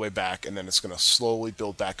goes all the way back, and then it's going to slowly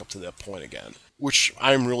build back up to that point again, which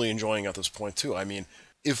I'm really enjoying at this point too. I mean,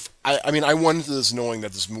 I went into this knowing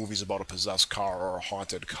that this movie's about a possessed car or a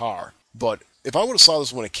haunted car, but if I would have saw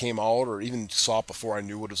this when it came out, or even saw it before I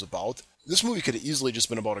knew what it was about, this movie could have easily just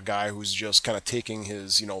been about a guy who's just kind of taking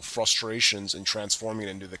his, frustrations and transforming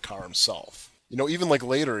it into the car himself. Even like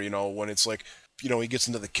later, when it's like, he gets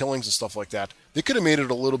into the killings and stuff like that, they could have made it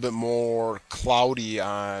a little bit more cloudy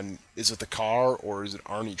on, is it the car or is it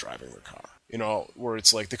Arnie driving the car? Where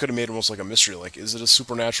it's like, they could have made it almost like a mystery, like, is it a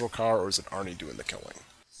supernatural car or is it Arnie doing the killing?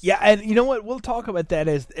 Yeah, and you know what? We'll talk about that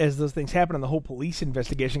as those things happen in the whole police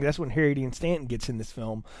investigation. That's when Harry Dean Stanton gets in this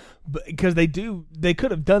film, because they could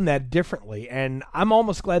have done that differently, and I'm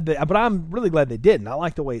really glad they didn't. I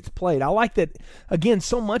like the way it's played. I like that, again,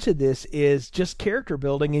 so much of this is just character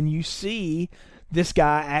building, and you see this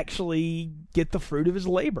guy actually get the fruit of his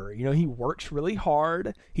labor. He works really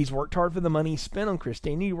hard. He's worked hard for the money he spent on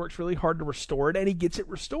Christine. He works really hard to restore it, and he gets it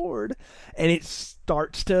restored, and it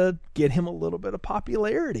starts to get him a little bit of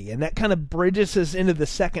popularity, and that kind of bridges us into the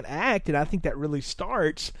second act, and I think that really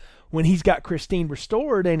starts when he's got Christine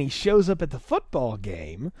restored, and he shows up at the football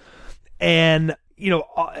game, and,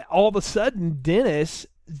 all of a sudden, Dennis,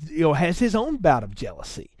 has his own bout of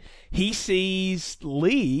jealousy. He sees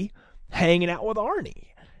Lee hanging out with Arnie,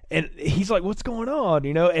 and he's like, what's going on,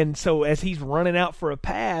 and so as he's running out for a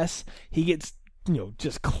pass, he gets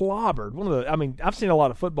just clobbered. I've seen a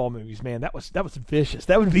lot of football movies, man. That was vicious.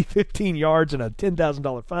 That would be 15 yards and a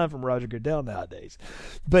 $10,000 fine from Roger Goodell nowadays.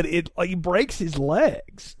 But he breaks his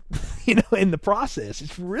legs, in the process.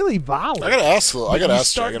 It's really violent. I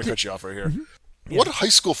gotta cut you off right here. Mm-hmm. Yeah. What high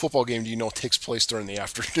school football game do you know takes place during the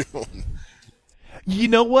afternoon? You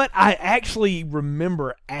know what? I actually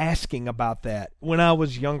remember asking about that when I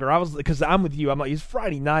was younger. Because I'm with you. I'm like, it's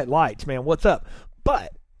Friday Night Lights, man. What's up?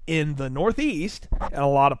 But in the Northeast and a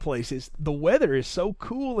lot of places, the weather is so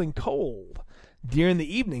cool and cold during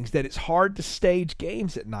the evenings that it's hard to stage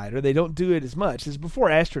games at night, or they don't do it as much. This is before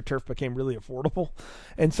AstroTurf became really affordable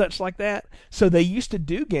and such like that. So they used to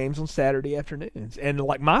do games on Saturday afternoons. And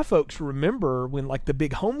like my folks remember when like the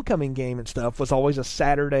big homecoming game and stuff was always a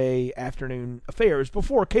Saturday afternoon affair. It was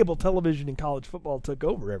before cable television and college football took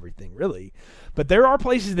over everything, really. But there are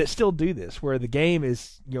places that still do this where the game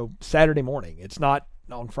is, Saturday morning. It's not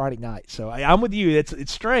on Friday night. So I'm with you.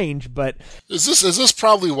 It's strange, but Is this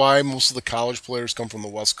probably why most of the college players come from the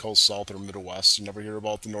West Coast, South, or Midwest? You never hear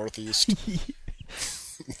about the Northeast.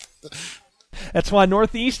 that's why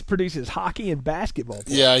Northeast produces hockey and basketball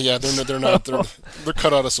players. Yeah, they're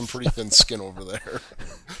cut out of some pretty thin skin over there,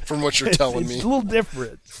 from what you're telling me. It's a little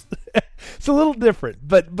different. It's a little different,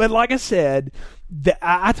 but like I said,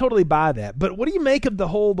 I totally buy that. But what do you make of the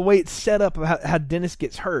way it's set up, how Dennis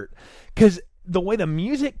gets hurt? Because the way the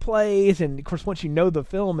music plays, and of course once you know the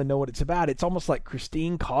film and know what it's about, it's almost like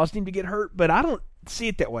Christine caused him to get hurt, but I don't see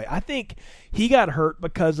it that way. I think he got hurt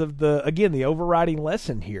because of the overriding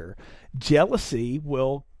lesson here. Jealousy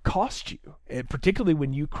will cost you, and particularly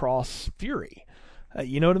when you cross Fury.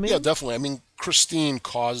 You know what I mean? Yeah, definitely. I mean, Christine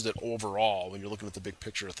caused it overall when you're looking at the big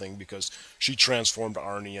picture thing, because she transformed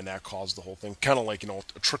Arnie and that caused the whole thing. Kind of like,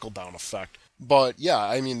 a trickle-down effect. But yeah,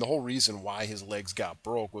 I mean, the whole reason why his legs got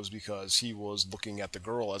broke was because he was looking at the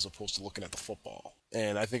girl as opposed to looking at the football.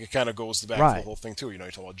 And I think it kind of goes back to the whole thing too. You're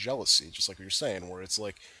talking about jealousy, just like what you're saying, where it's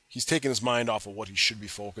like he's taking his mind off of what he should be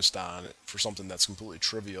focused on for something that's completely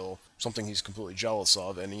trivial, something he's completely jealous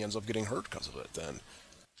of, and he ends up getting hurt because of it then.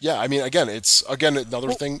 Yeah, I mean, it's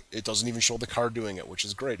another thing. It doesn't even show the car doing it, which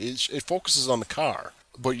is great. It focuses on the car,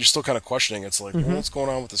 but you're still kind of questioning. It's like, well, what's going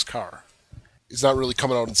on with this car? He's not really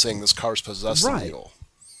coming out and saying this car's possessing you.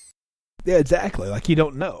 Yeah, exactly. Like you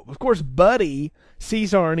don't know. Of course, Buddy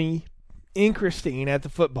sees Arnie and Christine at the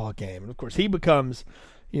football game, and of course he becomes,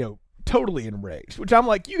 totally enraged. Which I'm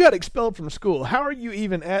like, you got expelled from school. How are you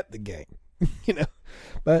even at the game?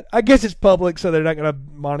 But I guess it's public, so they're not going to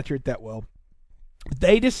monitor it that well.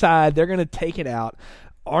 They decide they're going to take it out.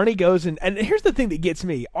 Arnie goes and here's the thing that gets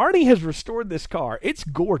me. Arnie has restored this car. It's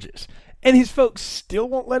gorgeous. And his folks still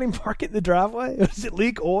won't let him park it in the driveway? Does it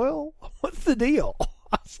leak oil? What's the deal?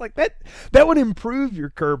 I was like, that would improve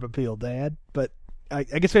your curb appeal, Dad. But I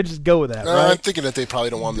guess I just go with that, right? I'm thinking that they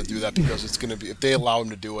probably don't want him to do that because it's going to be, if they allow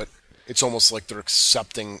him to do it, it's almost like they're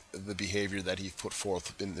accepting the behavior that he put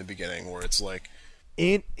forth in the beginning, where it's like,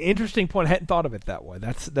 interesting point. I hadn't thought of it that way.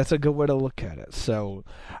 That's a good way to look at it. So,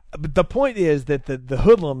 but the point is that the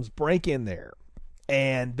hoodlums break in there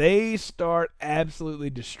and they start absolutely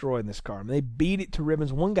destroying this car. I mean, they beat it to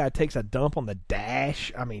ribbons. One guy takes a dump on the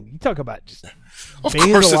dash. I mean, you talk about just of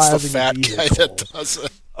course it's the fat guy that does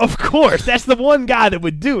it. Of course, that's the one guy that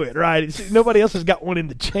would do it, right? Nobody else has got one in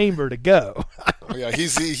the chamber to go. Oh, yeah,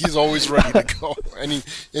 he's always ready to go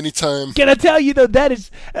anytime. Can I tell you though, that is,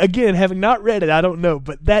 again, having not read it, I don't know,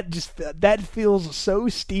 but that feels so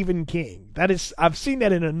Stephen King. I've seen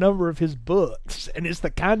that in a number of his books, and it's the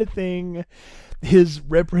kind of thing his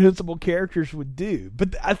reprehensible characters would do.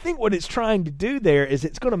 But I think what it's trying to do there is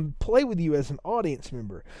it's going to play with you as an audience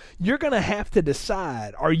member. You're going to have to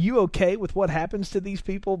decide, are you okay with what happens to these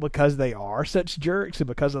people because they are such jerks and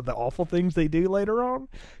because of the awful things they do later on?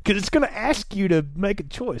 Because it's going to ask you to make a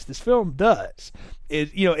choice. This film does.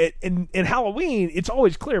 In Halloween, it's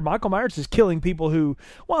always clear Michael Myers is killing people who,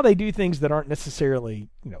 while they do things that aren't necessarily,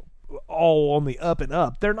 all on the up and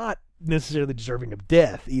up, they're not necessarily deserving of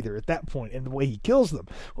death either at that point in the way he kills them.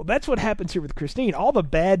 Well, that's what happens here with Christine. All the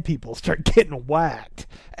bad people start getting whacked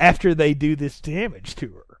after they do this damage to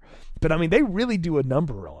her. But I mean, they really do a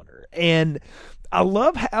number on her. And I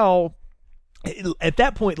love how at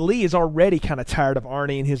that point Lee is already kind of tired of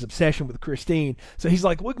Arnie and his obsession with Christine. So he's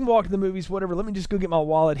like, we can walk to the movies, whatever. Let me just go get my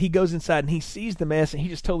wallet. He goes inside and he sees the mess and he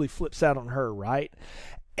just totally flips out on her, right?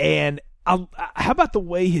 And how about the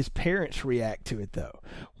way his parents react to it, though?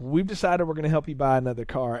 We've decided we're going to help you buy another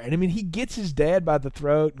car. And, I mean, he gets his dad by the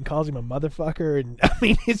throat and calls him a motherfucker. And, I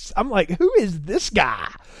mean, I'm like, who is this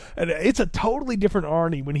guy? And it's a totally different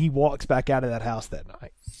Arnie when he walks back out of that house that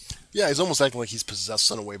night. Yeah, he's almost acting like he's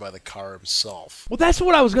possessed in a way by the car himself. Well, that's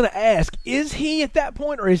what I was going to ask. Is he at that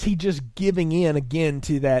point, or is he just giving in again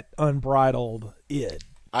to that unbridled id?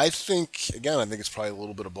 I think it's probably a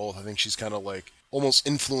little bit of both. I think she's kind of like almost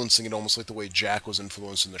influencing it, almost like the way Jack was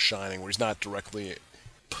influenced in The Shining, where he's not directly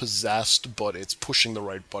possessed, but it's pushing the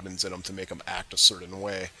right buttons in him to make him act a certain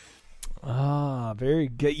way. Ah, very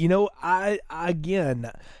good. You know,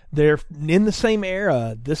 again, they're in the same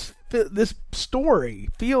era. This story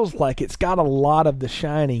feels like it's got a lot of The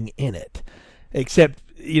Shining in it, except,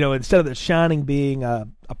 you know, instead of The Shining being a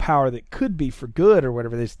power that could be for good or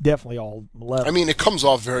whatever, it's definitely all levels. I mean, it comes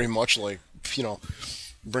off very much like, you know,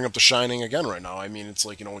 bring up The Shining again right now. I mean, it's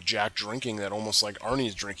like, you know, Jack drinking, that almost like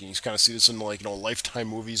Arnie's drinking. You kind of see this in, like, you know, Lifetime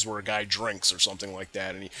movies where a guy drinks or something like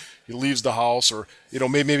that, and he leaves the house, or, you know,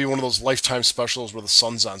 maybe one of those Lifetime specials where the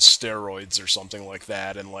son's on steroids or something like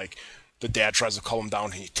that, and, like, the dad tries to calm him down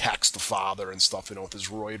and he attacks the father and stuff, you know, with his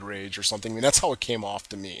roid rage or something. I mean, that's how it came off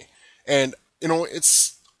to me. And, you know,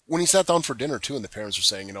 it's when he sat down for dinner, too, and the parents were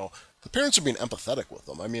saying, you know, the parents are being empathetic with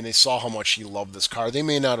him. I mean, they saw how much he loved this car. They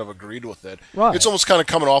may not have agreed with it. Right. It's almost kind of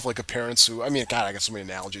coming off like a parents who, I mean, God, I got so many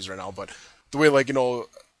analogies right now, but the way, like, you know,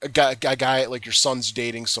 a guy, like your son's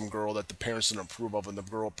dating some girl that the parents didn't approve of, and the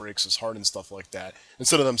girl breaks his heart and stuff like that.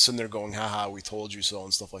 Instead of them sitting there going, haha, we told you so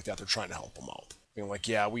and stuff like that, they're trying to help him out. Being like,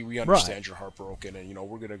 yeah, we understand you're heartbroken, and, you know,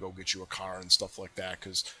 we're going to go get you a car and stuff like that,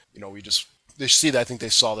 because, you know, they see that. I think they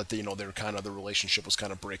saw that, you know, they were kind of, the relationship was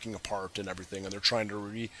kind of breaking apart and everything, and they're trying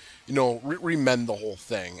to remend the whole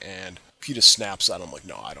thing. And he just snaps at him like,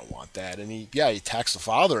 no, I don't want that. And he attacks the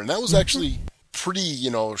father, and that was actually pretty,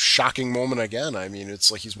 you know, shocking moment again. I mean,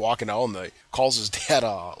 it's like he's walking out and calls his dad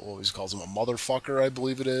he calls him a motherfucker, I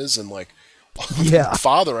believe it is, and like, yeah,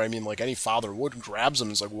 father, I mean, like any father would, grabs him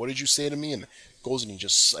and is like, what did you say to me? And goes and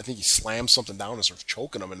I think he slams something down and starts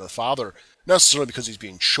choking him. And the father, not necessarily because he's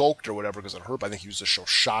being choked or whatever because it hurt, but I think he was just so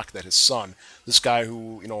shocked that his son, this guy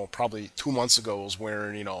who, you know, probably 2 months ago was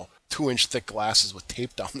wearing, you know, 2-inch thick glasses with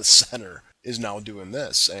tape down the center, is now doing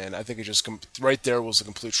this. And I think it just, right there was a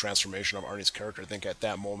complete transformation of Arnie's character. I think at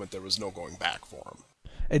that moment there was no going back for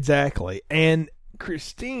him. Exactly. And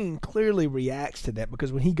Christine clearly reacts to that,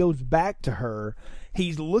 because when he goes back to her,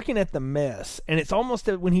 he's looking at the mess, and it's almost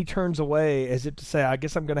that when he turns away as if to say, I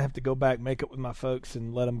guess I'm going to have to go back, make up with my folks,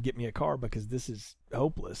 and let them get me a car because this is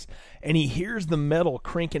hopeless. And he hears the metal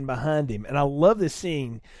cranking behind him, and I love this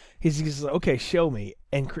scene. He's like, okay, show me.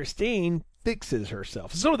 And Christine fixes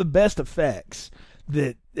herself. It's some of the best effects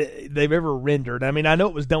that they've ever rendered. I mean, I know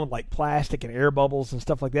it was done with like plastic and air bubbles and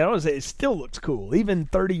stuff like that. It still looks cool, even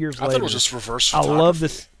 30 years later. I thought it was just reverse I photography. love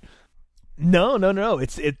this. No.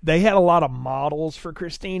 They had a lot of models for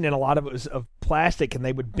Christine, and a lot of it was of plastic, and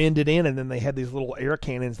they would bend it in, and then they had these little air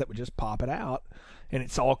cannons that would just pop it out, and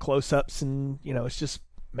it's all close-ups, and, you know, it's just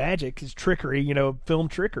magic. It's trickery, you know, film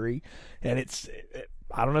trickery, and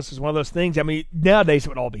I don't know, this is one of those things. I mean, nowadays it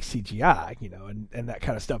would all be CGI, you know, and that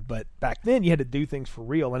kind of stuff. But back then you had to do things for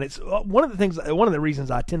real. And it's one of the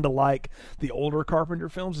reasons I tend to like the older Carpenter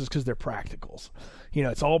films is because they're practicals. You know,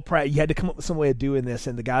 it's all you had to come up with some way of doing this,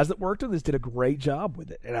 and the guys that worked on this did a great job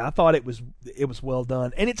with it. And I thought it was well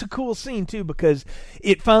done. And it's a cool scene too, because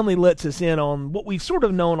it finally lets us in on what we've sort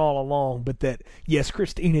of known all along, but that yes,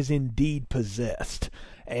 Christine is indeed possessed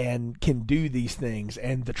and can do these things.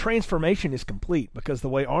 And the transformation is complete, because the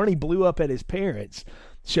way Arnie blew up at his parents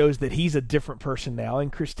shows that he's a different person now.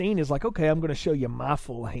 And Christine is like, okay, I'm going to show you my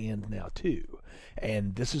full hand now too.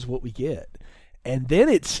 And this is what we get. And then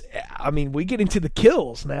we get into the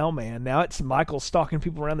kills now, man. Now it's Michael stalking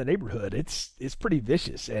people around the neighborhood. It's pretty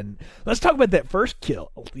vicious. And let's talk about that first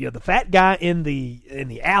kill. You know, the fat guy in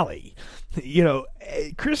the alley. You know,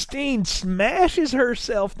 Christine smashes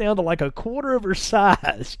herself down to like a quarter of her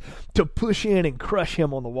size to push in and crush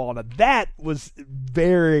him on the wall. Now that was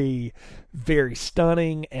very, very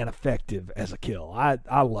stunning and effective as a kill.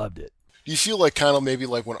 I loved it. Do you feel like kind of maybe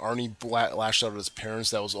like when Arnie lashed out at his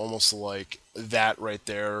parents, that was almost like that right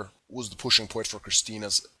there was the pushing point for Christine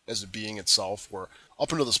as a being itself, where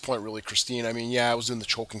up until this point, really, Christine, I mean, yeah, it was doing the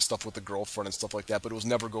choking stuff with the girlfriend and stuff like that, but it was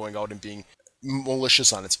never going out and being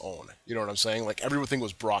malicious on its own. You know what I'm saying? Like, everything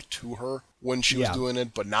was brought to her when she was doing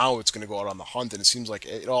it, but now it's going to go out on the hunt, and it seems like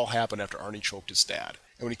it all happened after Arnie choked his dad.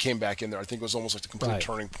 And when he came back in there, I think it was almost like the complete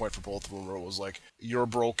turning point for both of them, where it was like, you're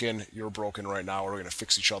broken right now, we're going to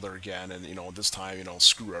fix each other again, and, you know, this time, you know,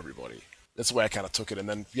 screw everybody. That's the way I kind of took it. And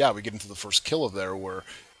then, yeah, we get into the first kill of there where,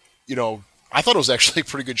 you know, I thought it was actually a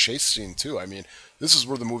pretty good chase scene, too. I mean, this is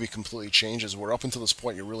where the movie completely changes, where up until this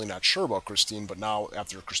point, you're really not sure about Christine, but now,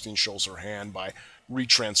 after Christine shows her hand by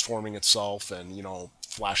retransforming itself and, you know,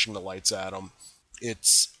 flashing the lights at him,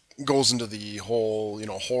 it goes into the whole, you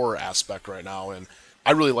know, horror aspect right now. And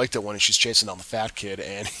I really liked it when she's chasing down the fat kid,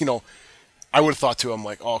 and, you know, I would have thought to him,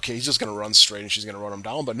 like, oh, okay, he's just going to run straight and she's going to run him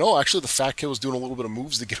down. But no, actually, the fat kid was doing a little bit of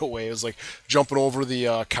moves to get away. It was like jumping over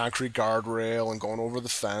the concrete guardrail and going over the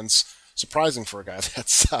fence. Surprising for a guy that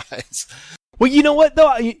size. Well, you know what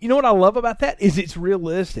though? You know what I love about that is it's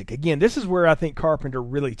realistic. Again, this is where I think Carpenter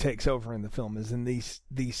really takes over in the film, is in these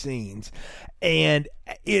scenes, and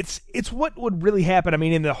it's what would really happen. I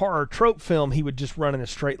mean, in the horror trope film, he would just run in a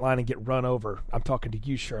straight line and get run over. I'm talking to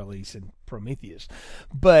you, Charlize, and Prometheus,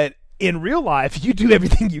 but in real life, you do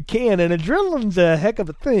everything you can, and adrenaline's a heck of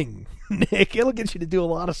a thing, Nick. It'll get you to do a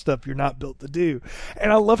lot of stuff you're not built to do.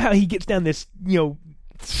 And I love how he gets down this,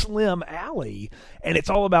 slim alley, and it's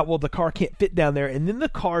all about, well, the car can't fit down there, and then the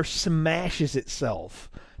car smashes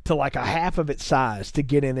itself to like a half of its size to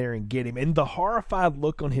get in there and get him. And the horrified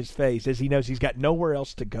look on his face as he knows he's got nowhere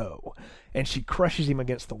else to go, and she crushes him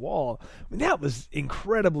against the wall. I mean, that was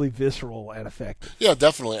incredibly visceral and effective. Yeah,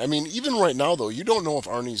 definitely. I mean, even right now, though, you don't know if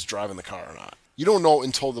Arnie's driving the car or not. You don't know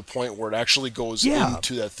until the point where it actually goes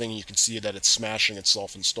into that thing, and you can see that it's smashing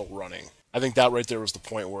itself and still running. I think that right there was the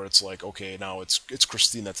point where it's like, okay, now it's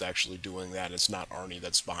Christine that's actually doing that. It's not Arnie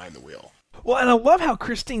that's behind the wheel. Well, and I love how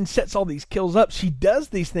Christine sets all these kills up. She does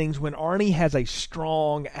these things when Arnie has a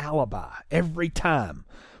strong alibi every time.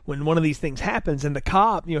 When one of these things happens, and the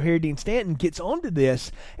cop, Harry Dean Stanton, gets onto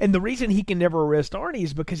this, and the reason he can never arrest Arnie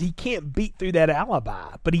is because he can't beat through that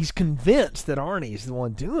alibi, but he's convinced that Arnie is the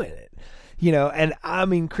one doing it. And I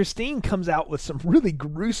mean, Christine comes out with some really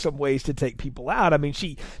gruesome ways to take people out. I mean,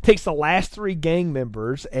 she takes the last 3 gang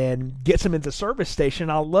members and gets them into the service station.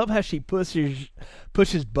 I love how she pushes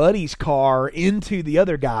Buddy's car into the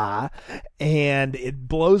other guy, and it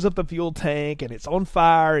blows up the fuel tank, and it's on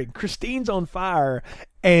fire, and Christine's on fire,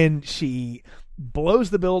 and she blows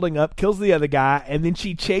the building up, kills the other guy, and then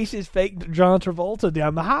she chases fake John Travolta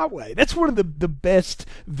down the highway. That's one of the best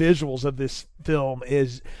visuals of this film,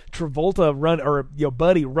 is Travolta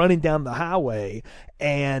Buddy running down the highway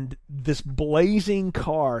and this blazing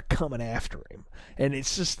car coming after him. And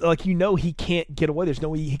it's just like, he can't get away. There's no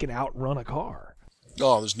way he can outrun a car.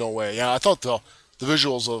 Oh, there's no way. Yeah, I thought the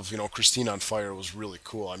visuals of Christine on fire was really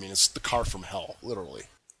cool. I mean, it's the car from hell, literally.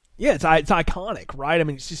 Yeah, it's iconic, right? I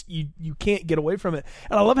mean, it's just you can't get away from it.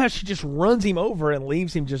 And I love how she just runs him over and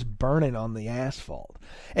leaves him just burning on the asphalt.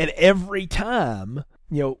 And every time,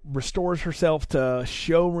 restores herself to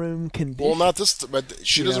showroom condition. Well, not this, but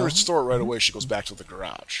she doesn't restore it right away. She goes back to the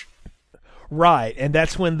garage. Right, and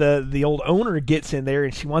that's when the old owner gets in there,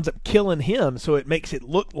 and she winds up killing him, so it makes it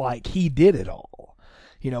look like he did it all.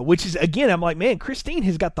 Which is, again, I'm like, man, Christine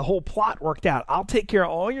has got the whole plot worked out. I'll take care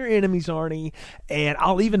of all your enemies, Arnie, and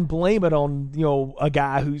I'll even blame it on, a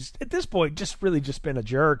guy who's, at this point, just been a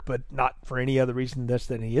jerk, but not for any other reason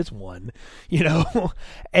than he is one,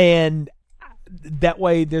 and that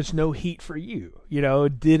way there's no heat for you,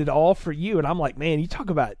 did it all for you. And I'm like, man, you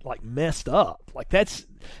talk about, like, messed up. Like, that's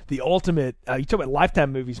the ultimate, you talk about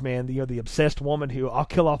Lifetime movies, man, the obsessed woman who, I'll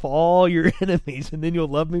kill off all your enemies and then you'll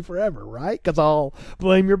love me forever, right? Because I'll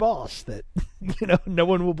blame your boss that, no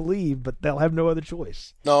one will believe, but they'll have no other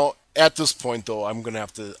choice. Now, at this point, though, I'm going to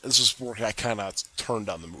have to, this is where I kind of turned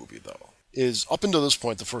on the movie, though, is up until this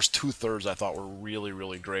point, the first 2/3 I thought were really,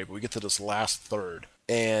 really great, but we get to this last third,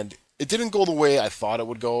 and it didn't go the way I thought it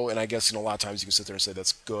would go, and I guess, a lot of times you can sit there and say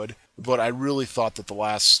that's good, but I really thought that the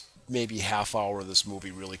last maybe half hour of this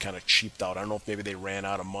movie really kind of cheaped out. I don't know if maybe they ran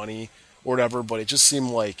out of money or whatever, but it just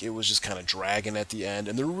seemed like it was just kind of dragging at the end,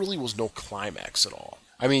 and there really was no climax at all.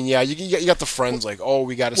 I mean, yeah, you got the friends like, oh,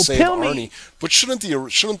 we got to save Arnie, but shouldn't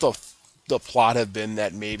the plot have been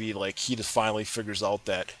that maybe like he just finally figures out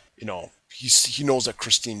that he knows that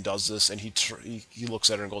Christine does this, and he looks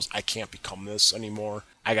at her and goes, I can't become this anymore.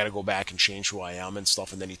 I got to go back and change who I am and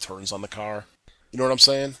stuff, and then he turns on the car. You know what I'm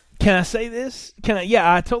saying? Can I say this?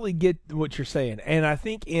 Yeah, I totally get what you're saying. And I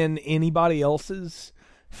think in anybody else's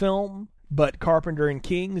film, but Carpenter and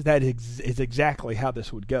King's, that is exactly how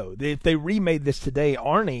this would go. If they remade this today,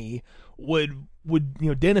 Arnie would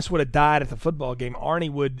Dennis would have died at the football game.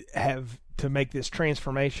 Arnie would have to make this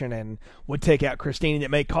transformation and would take out Christine, and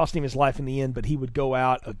it may cost him his life in the end, but he would go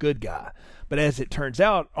out a good guy. But as it turns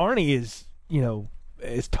out, Arnie is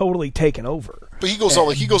totally taken over. But he goes out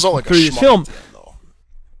like a schmuck film.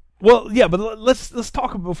 Well, yeah, but let's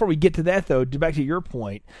talk before we get to that, though. Back to your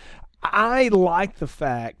point, I like the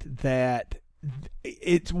fact that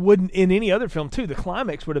it wouldn't, in any other film too, the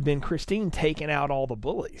climax would have been Christine taking out all the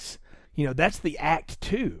bullies. That's the act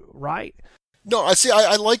 2, right? No,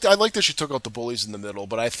 I like that she took out the bullies in the middle,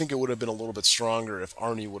 but I think it would have been a little bit stronger if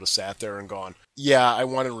Arnie would have sat there and gone, yeah, I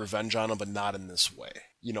wanted revenge on him, but not in this way.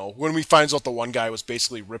 When we finds out the one guy was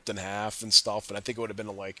basically ripped in half and stuff, and I think it would have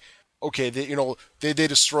been like, okay, they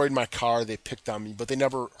destroyed my car, they picked on me, but they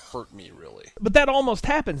never hurt me, really. But that almost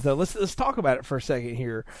happens, though. Let's talk about it for a second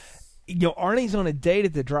here. Arnie's on a date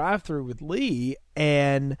at the drive-thru with Lee,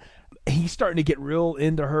 and he's starting to get real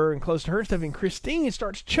into her and close to her and stuff, and Christine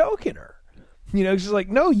starts choking her. She's like,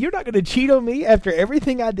 no, you're not going to cheat on me after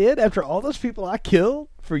everything I did, after all those people I killed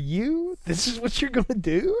for you. This is what you're going to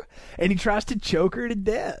do? And he tries to choke her to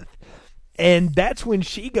death. And that's when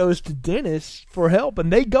she goes to Dennis for help,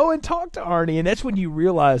 and they go and talk to Arnie, and that's when you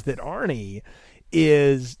realize that Arnie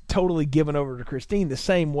is totally given over to Christine the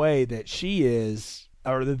same way that she is,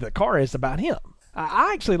 or that the car is about him.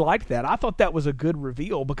 I actually liked that. I thought that was a good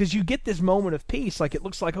reveal because you get this moment of peace. Like, it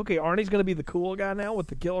looks like, okay, Arnie's going to be the cool guy now with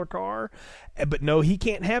the killer car. But no, he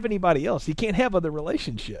can't have anybody else. He can't have other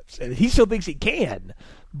relationships. And he still thinks he can.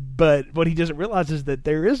 But what he doesn't realize is that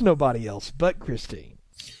there is nobody else but Christine.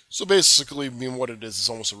 So basically, what it is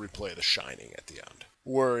almost a replay of The Shining at the end.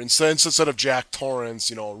 Where instead of Jack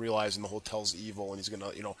Torrance, realizing the hotel's evil and he's going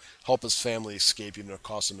to, help his family escape even if it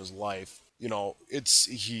costs him his life,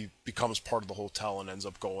 he becomes part of the hotel and ends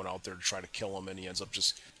up going out there to try to kill him, and he ends up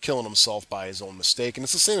just killing himself by his own mistake. And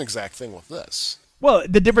it's the same exact thing with this. Well,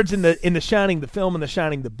 the difference in the Shining the film and the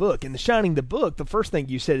Shining the book. In the Shining the book, the first thing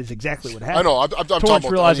you said is exactly what happened. I know. I'm talking Torrance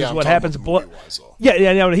about realizes what happens.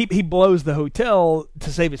 He blows the hotel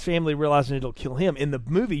to save his family, realizing it'll kill him. In the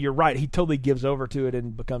movie, you're right. He totally gives over to it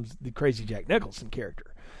and becomes the crazy Jack Nicholson character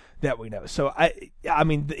that we know. So I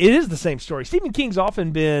mean, it is the same story. Stephen King's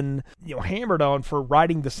often been, hammered on for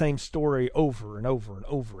writing the same story over and over and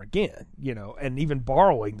over again, and even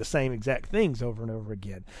borrowing the same exact things over and over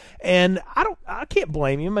again. And I can't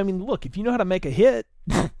blame him. I mean, look, if you know how to make a hit,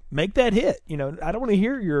 make that hit. I don't want to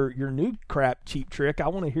hear your new crap cheap trick. I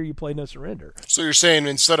want to hear you play No Surrender. So you're saying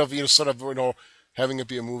instead of having it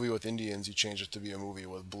be a movie with Indians, you change it to be a movie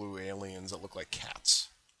with blue aliens that look like cats.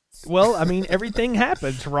 Well, I mean, everything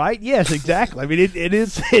happens, right? Yes, exactly. I mean,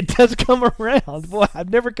 it does come around. Boy, I've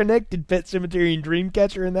never connected Pet Sematary and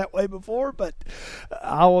Dreamcatcher in that way before, but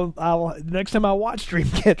I'll next time I watch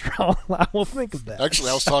Dreamcatcher, I will think of that.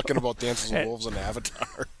 Actually, I was talking about Dances with Wolves and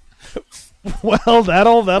Avatar. Well,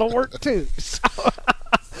 that'll work too. So,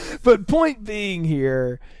 but point being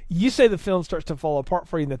here, you say the film starts to fall apart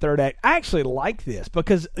for you in the third act. I actually like this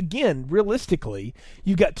because, again, realistically,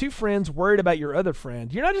 you've got two friends worried about your other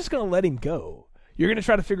friend. You're not just going to let him go. You're going to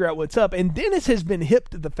try to figure out what's up. And Dennis has been hip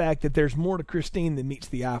to the fact that there's more to Christine than meets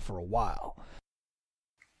the eye for a while.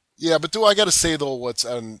 Yeah, but I got to say, though, what's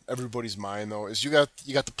on everybody's mind, though, is you got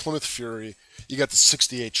the Plymouth Fury, you got the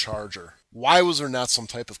 68 Charger. Why was there not some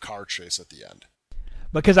type of car chase at the end?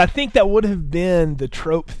 Because I think that would have been the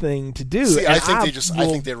trope thing to do. See, I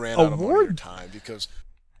think they ran out of money or time because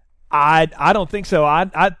I don't think so.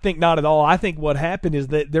 I think not at all. I think what happened is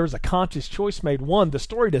that there was a conscious choice made. One, the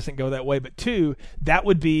story doesn't go that way, but two, that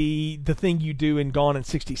would be the thing you do in Gone in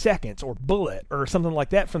 60 Seconds or Bullet or something like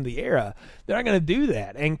that from the era. They're not going to do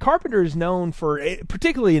that. And Carpenter is known for,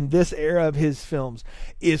 particularly in this era of his films,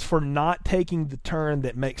 is for not taking the turn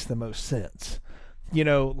that makes the most sense.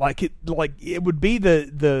 Like it would be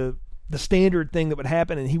the standard thing that would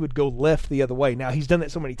happen, and he would go left the other way. Now, he's done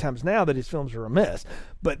that so many times now that his films are a mess.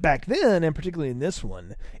 But back then, and particularly in this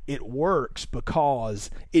one, it works because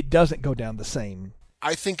it doesn't go down the same.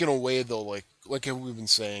 I think in a way, though, like we've been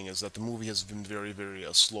saying, is that the movie has been very, very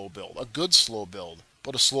a slow build. A good slow build,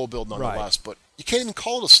 but a slow build nonetheless. Right. But you can't even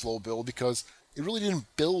call it a slow build because it really didn't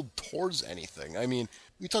build towards anything. I mean,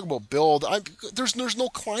 we talk about build. There's no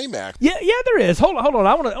climax. Yeah, there is. Hold on.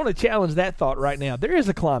 I want to challenge that thought right now. There is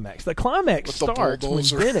a climax. The climax starts when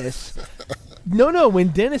Dennis. when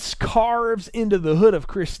Dennis carves into the hood of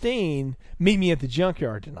Christine. Meet me at the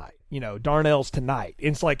junkyard tonight. Darnell's tonight. And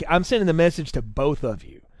it's like I'm sending the message to both of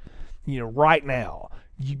you. Right now.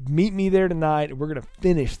 You meet me there tonight, and we're gonna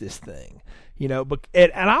finish this thing. But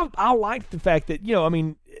I like the fact that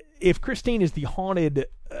if Christine is the haunted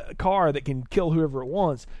car that can kill whoever it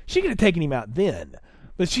wants, she could have taken him out then.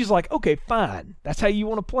 But she's like, okay, fine. That's how you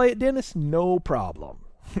want to play it, Dennis? No problem.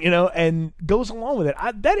 And goes along with it.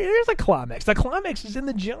 That is a climax. The climax is in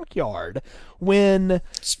the junkyard when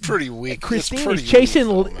it's pretty weak. Christine is chasing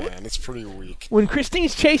man. It's pretty weak. When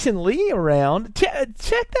Christine's chasing Lee around,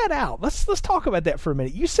 check that out. Let's talk about that for a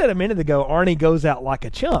minute. You said a minute ago Arnie goes out like a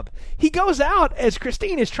chump. He goes out as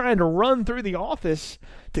Christine is trying to run through the office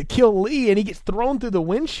to kill Lee, and he gets thrown through the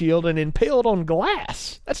windshield and impaled on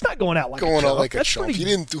glass. That's not going out like a chump. He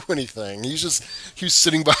didn't do anything. He was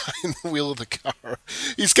sitting behind the wheel of the car.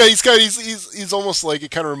 He's almost like,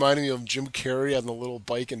 it kind of reminded me of Jim Carrey on the little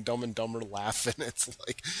bike in Dumb and Dumber laughing. It's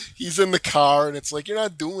like he's in the car, and it's like, you're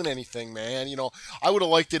not doing anything, man. I would have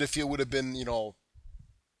liked it if it would have been,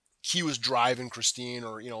 he was driving Christine,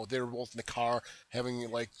 or they were both in the car having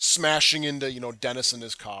smashing into Dennis in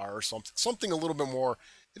his car or something a little bit more.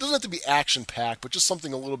 It doesn't have to be action packed, but just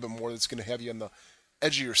something a little bit more that's going to have you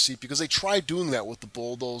edge of your seat because they try doing that with the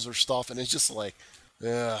bulldozer stuff, and it's just like,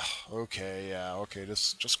 yeah, okay,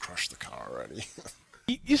 just crush the car already.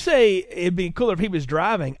 You say it'd be cooler if he was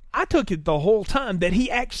driving. I took it the whole time that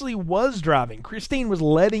he actually was driving. Christine was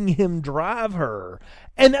letting him drive her,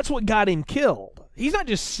 and that's what got him killed. He's not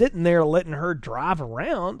just sitting there letting her drive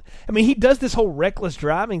around. I mean, he does this whole reckless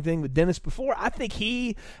driving thing with Dennis before. I think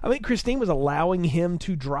Christine was allowing him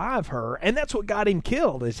to drive her, and that's what got him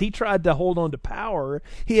killed, is he tried to hold on to power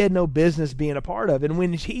he had no business being a part of. And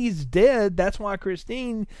when he's dead, that's why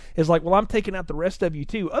Christine is like, well, I'm taking out the rest of you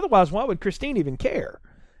too. Otherwise, why would Christine even care?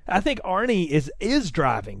 I think Arnie is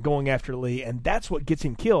driving, going after Lee, and that's what gets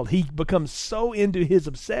him killed. He becomes so into his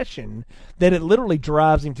obsession that it literally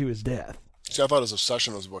drives him to his death. See, I thought his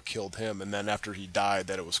obsession was what killed him, and then after he died,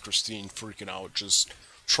 that it was Christine freaking out, just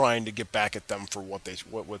trying to get back at them for what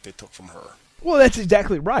they took from her. Well, that's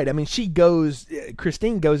exactly right. I mean,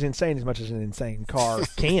 Christine goes insane as much as an insane car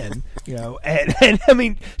can, and I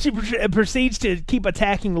mean, she proceeds to keep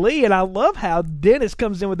attacking Lee, and I love how Dennis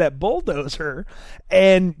comes in with that bulldozer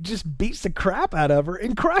and just beats the crap out of her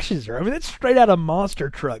and crushes her. I mean, that's straight out of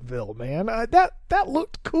Monster Truckville, man. That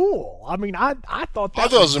looked cool. I mean, I thought that I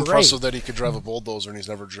thought it was great. impressive that he could drive a bulldozer, and he's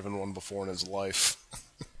never driven one before in his life.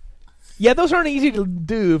 Yeah, those aren't easy to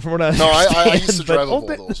do from what I No, understand. I used to drive a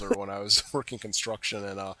bulldozer when I was working construction,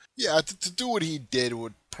 and to do what he did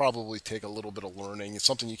would probably take a little bit of learning. It's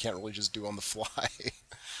something you can't really just do on the fly.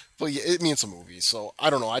 But yeah, it's a movie, so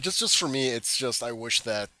I don't know. Just for me, it's just I wish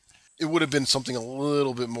that it would have been something a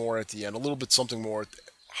little bit more at the end, a little bit something more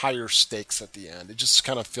higher stakes at the end. It just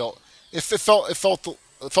kind of felt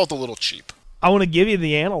a little cheap. I want to give you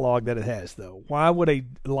the analog that it has, though. Why would a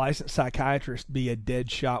licensed psychiatrist be a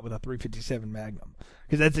dead shot with a .357 Magnum?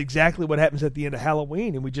 Because that's exactly what happens at the end of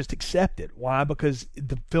Halloween, and we just accept it. Why? Because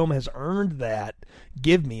the film has earned that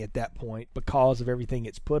give me at that point because of everything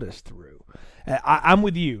it's put us through. I'm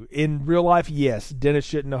with you. In real life, yes, Dennis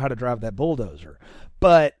shouldn't know how to drive that bulldozer.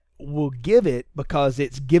 But we'll give it because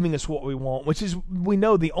it's giving us what we want, which is, we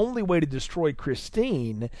know the only way to destroy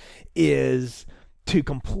Christine is to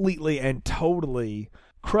completely and totally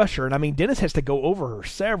crush her. And I mean, Dennis has to go over her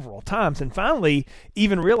several times and finally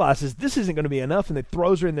even realizes this isn't going to be enough, and it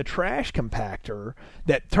throws her in the trash compactor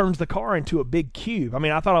that turns the car into a big cube. I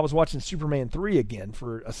mean, I thought I was watching Superman 3 again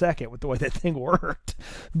for a second with the way that thing worked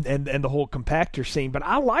and the whole compactor scene, but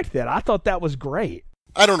I liked that. I thought that was great.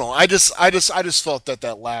 I don't know. I just felt that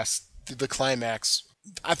the climax,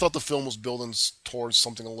 I thought the film was building towards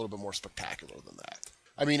something a little bit more spectacular than that.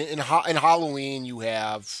 I mean, in Halloween, you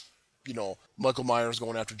have, Michael Myers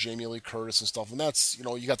going after Jamie Lee Curtis and stuff, and that's,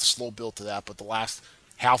 you got the slow build to that, but the last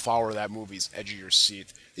half hour of that movie is edge of your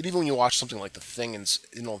seat. And even when you watch something like The Thing,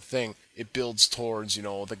 it builds towards,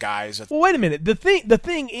 the guys. Well, wait a minute. The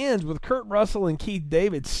thing ends with Kurt Russell and Keith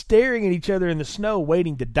David staring at each other in the snow,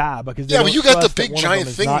 waiting to die because they but you got the big giant giant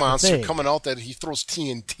thing monster coming out that he throws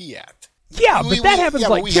TNT at. Yeah, but that happens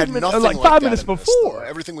like 10 minutes, or like 5 minutes before.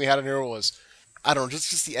 Everything we had in here was, I don't know,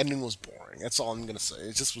 just the ending was boring. That's all I'm gonna say.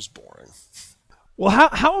 It just was boring. Well,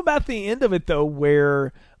 how about the end of it though,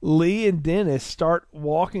 where Lee and Dennis start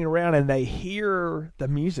walking around and they hear the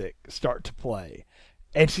music start to play,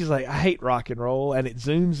 and she's like, "I hate rock and roll," and it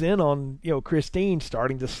zooms in on Christine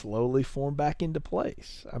starting to slowly form back into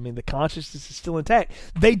place. I mean, the consciousness is still intact.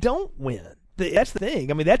 They don't win. That's the thing.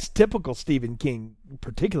 I mean, that's typical Stephen King,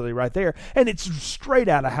 particularly right there, and it's straight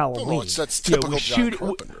out of Halloween. No, that's typical John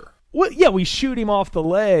Carpenter. Well, yeah, we shoot him off the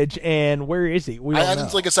ledge, and where is he? We don't know.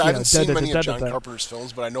 Like I said, I haven't seen many of John Carpenter's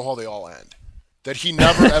films, but I know how they all end. That he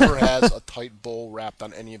never, ever has a tight bow wrapped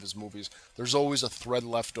on any of his movies. There's always a thread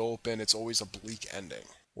left open. It's always a bleak ending.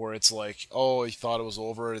 Where it's like, oh, he thought it was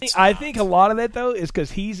over. I think a lot of that, though, is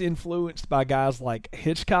because he's influenced by guys like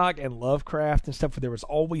Hitchcock and Lovecraft and stuff, where there was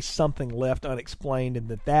always something left unexplained, and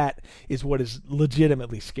that is what is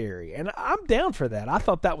legitimately scary. And I'm down for that. I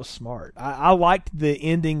thought that was smart. I liked the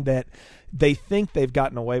ending that they think they've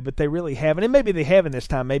gotten away, but they really haven't. And maybe they haven't this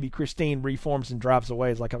time. Maybe Christine reforms and drives away.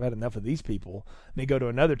 It's like, I've had enough of these people. They go to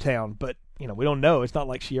another town, but we don't know. It's not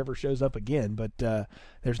like she ever shows up again. But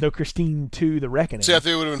there's no Christine 2: The Reckoning. See, I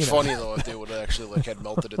think it would have been funny though if they would have actually had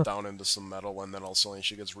melted it down into some metal, and then all of a sudden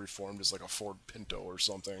she gets reformed as like a Ford Pinto or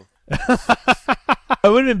something. It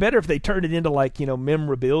would have been better if they turned it into like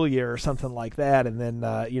memorabilia or something like that, and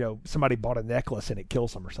then somebody bought a necklace and it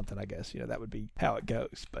kills them or something. I guess that would be how it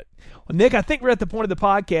goes. But Nick, I think we're at the point of the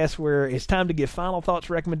podcast where it's time to give final thoughts,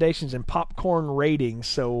 recommendations, and popcorn ratings.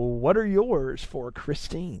 So, what are yours for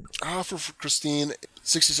Christine? For Christine,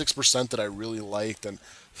 66% that I really liked, and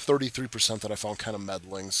 33% that I found kind of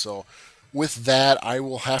meddling. So, with that, I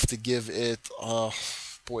will have to give it.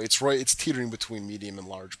 halfway. It's teetering between medium and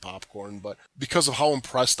large popcorn, but because of how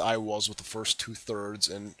impressed I was with the first 2/3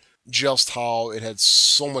 and just how it had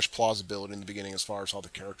so much plausibility in the beginning as far as how the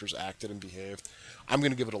characters acted and behaved, I'm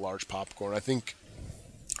going to give it a large popcorn. I think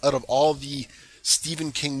out of all the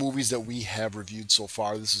Stephen King movies that we have reviewed so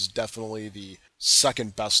far, this is definitely the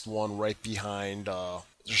second best one, right behind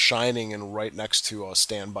Shining and right next to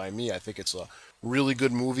Stand By Me. I think it's a really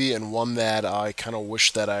good movie and one that I kind of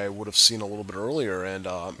wish that I would have seen a little bit earlier, and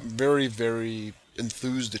very, very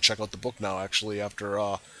enthused to check out the book now. Actually,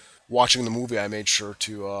 after watching the movie, I made sure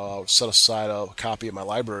to set aside a copy at my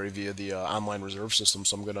library via the online reserve system,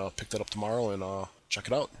 so I'm going to pick that up tomorrow and check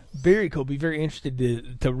it out. Very cool. Be very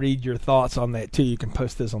interested to read your thoughts on that too. You can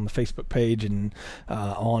post this on the Facebook page and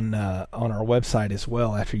on our website as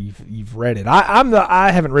well after you've read it.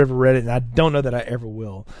 I haven't ever read it, and I don't know that I ever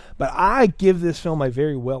will. But I give this film a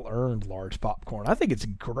very well earned large popcorn. I think it's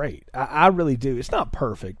great. I really do. It's not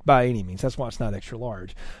perfect by any means. That's why it's not extra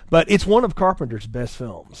large. But it's one of Carpenter's best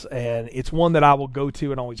films, and it's one that I will go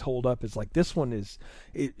to and always hold up as like, this one is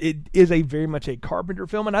it is a very much a Carpenter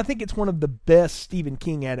film, and I think it's one of the best Stephen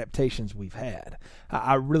King adaptations we've had.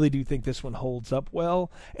 I really do think this one holds up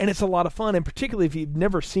well, and it's a lot of fun, and particularly if you've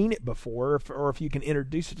never seen it before, or if you can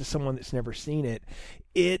introduce it to someone that's never seen it,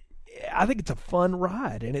 I think it's a fun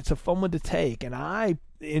ride, and it's a fun one to take, and I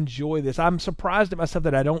enjoy this. I'm surprised at myself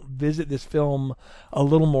that I don't visit this film a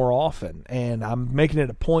little more often, and I'm making it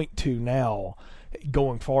a point to now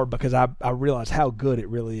going forward because I realize how good it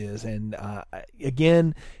really is. And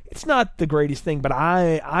again, it's not the greatest thing, but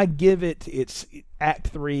I give it its Act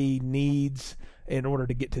 3 needs in order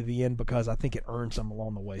to get to the end because I think it earns them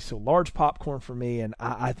along the way. So large popcorn for me, and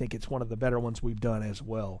I think it's one of the better ones we've done as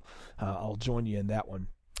well. I'll join you in that one.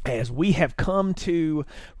 As we have come to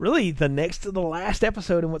really the next to the last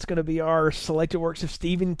episode in what's going to be our selected works of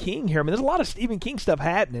Stephen King here. I mean, there's a lot of Stephen King stuff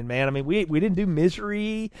happening, man. I mean, we didn't do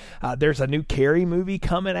Misery. There's a new Carrie movie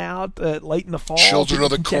coming out late in the fall. Children of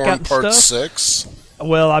the Corn Part 6.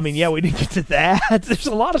 Well, I mean, yeah, we didn't get to that. There's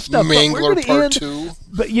a lot of stuff. Mangler Part 2.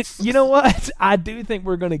 But you know what? I do think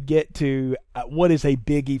we're going to get to what is a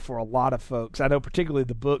biggie for a lot of folks. I know particularly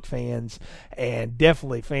the book fans and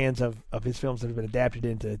definitely fans of his films that have been adapted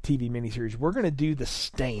into TV miniseries. We're going to do The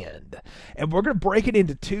Stand. And we're going to break it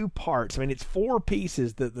into 2 parts. I mean, it's 4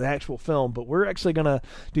 pieces, the actual film, but we're actually going to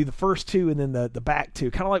do the first 2 and then the back 2,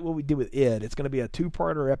 kind of like what we did with It. It's going to be a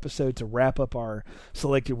 2-parter episode to wrap up our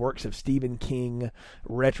selected works of Stephen King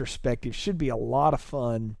retrospective. Should be a lot of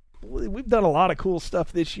fun. We've done a lot of cool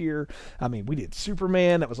stuff this year. I mean, we did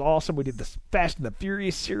Superman. That was awesome. We did the Fast and the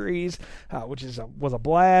Furious series, which was a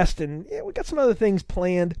blast. And yeah, we got some other things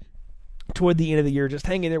planned toward the end of the year. Just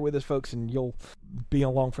hang in there with us, folks, and you'll be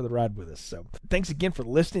along for the ride with us. So thanks again for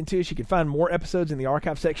listening to us. You can find more episodes in the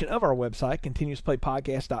archive section of our website,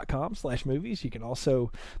 continuousplaypodcast.com/movies. You can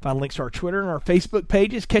also find links to our Twitter and our Facebook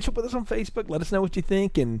pages. Catch up with us on Facebook. Let us know what you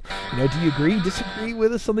think. And, do you agree, disagree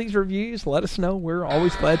with us on these reviews? Let us know. We're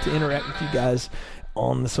always glad to interact with you guys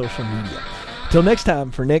on the social media. Till next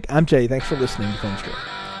time, for Nick, I'm Jay. Thanks for listening to Film Strip.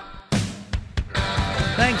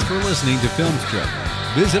 Thanks for listening to Film Strip.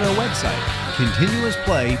 Visit our website,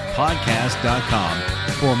 continuousplaypodcast.com,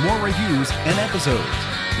 for more reviews and episodes.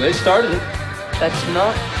 They started it. That's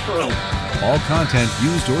not true. All content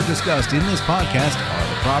used or discussed in this podcast are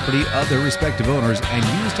the property of their respective owners and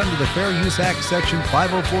used under the Fair Use Act, Section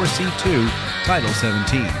 504c2, Title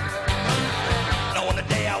 17. Now on the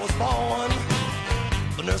day I was born,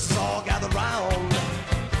 the nurses all gathered round,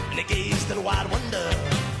 and they gazed in wide wonder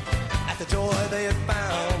at the joy they had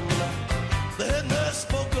found. The head nurse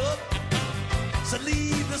spoke up, said,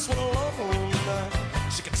 "Leave this one alone."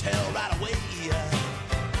 She could tell right away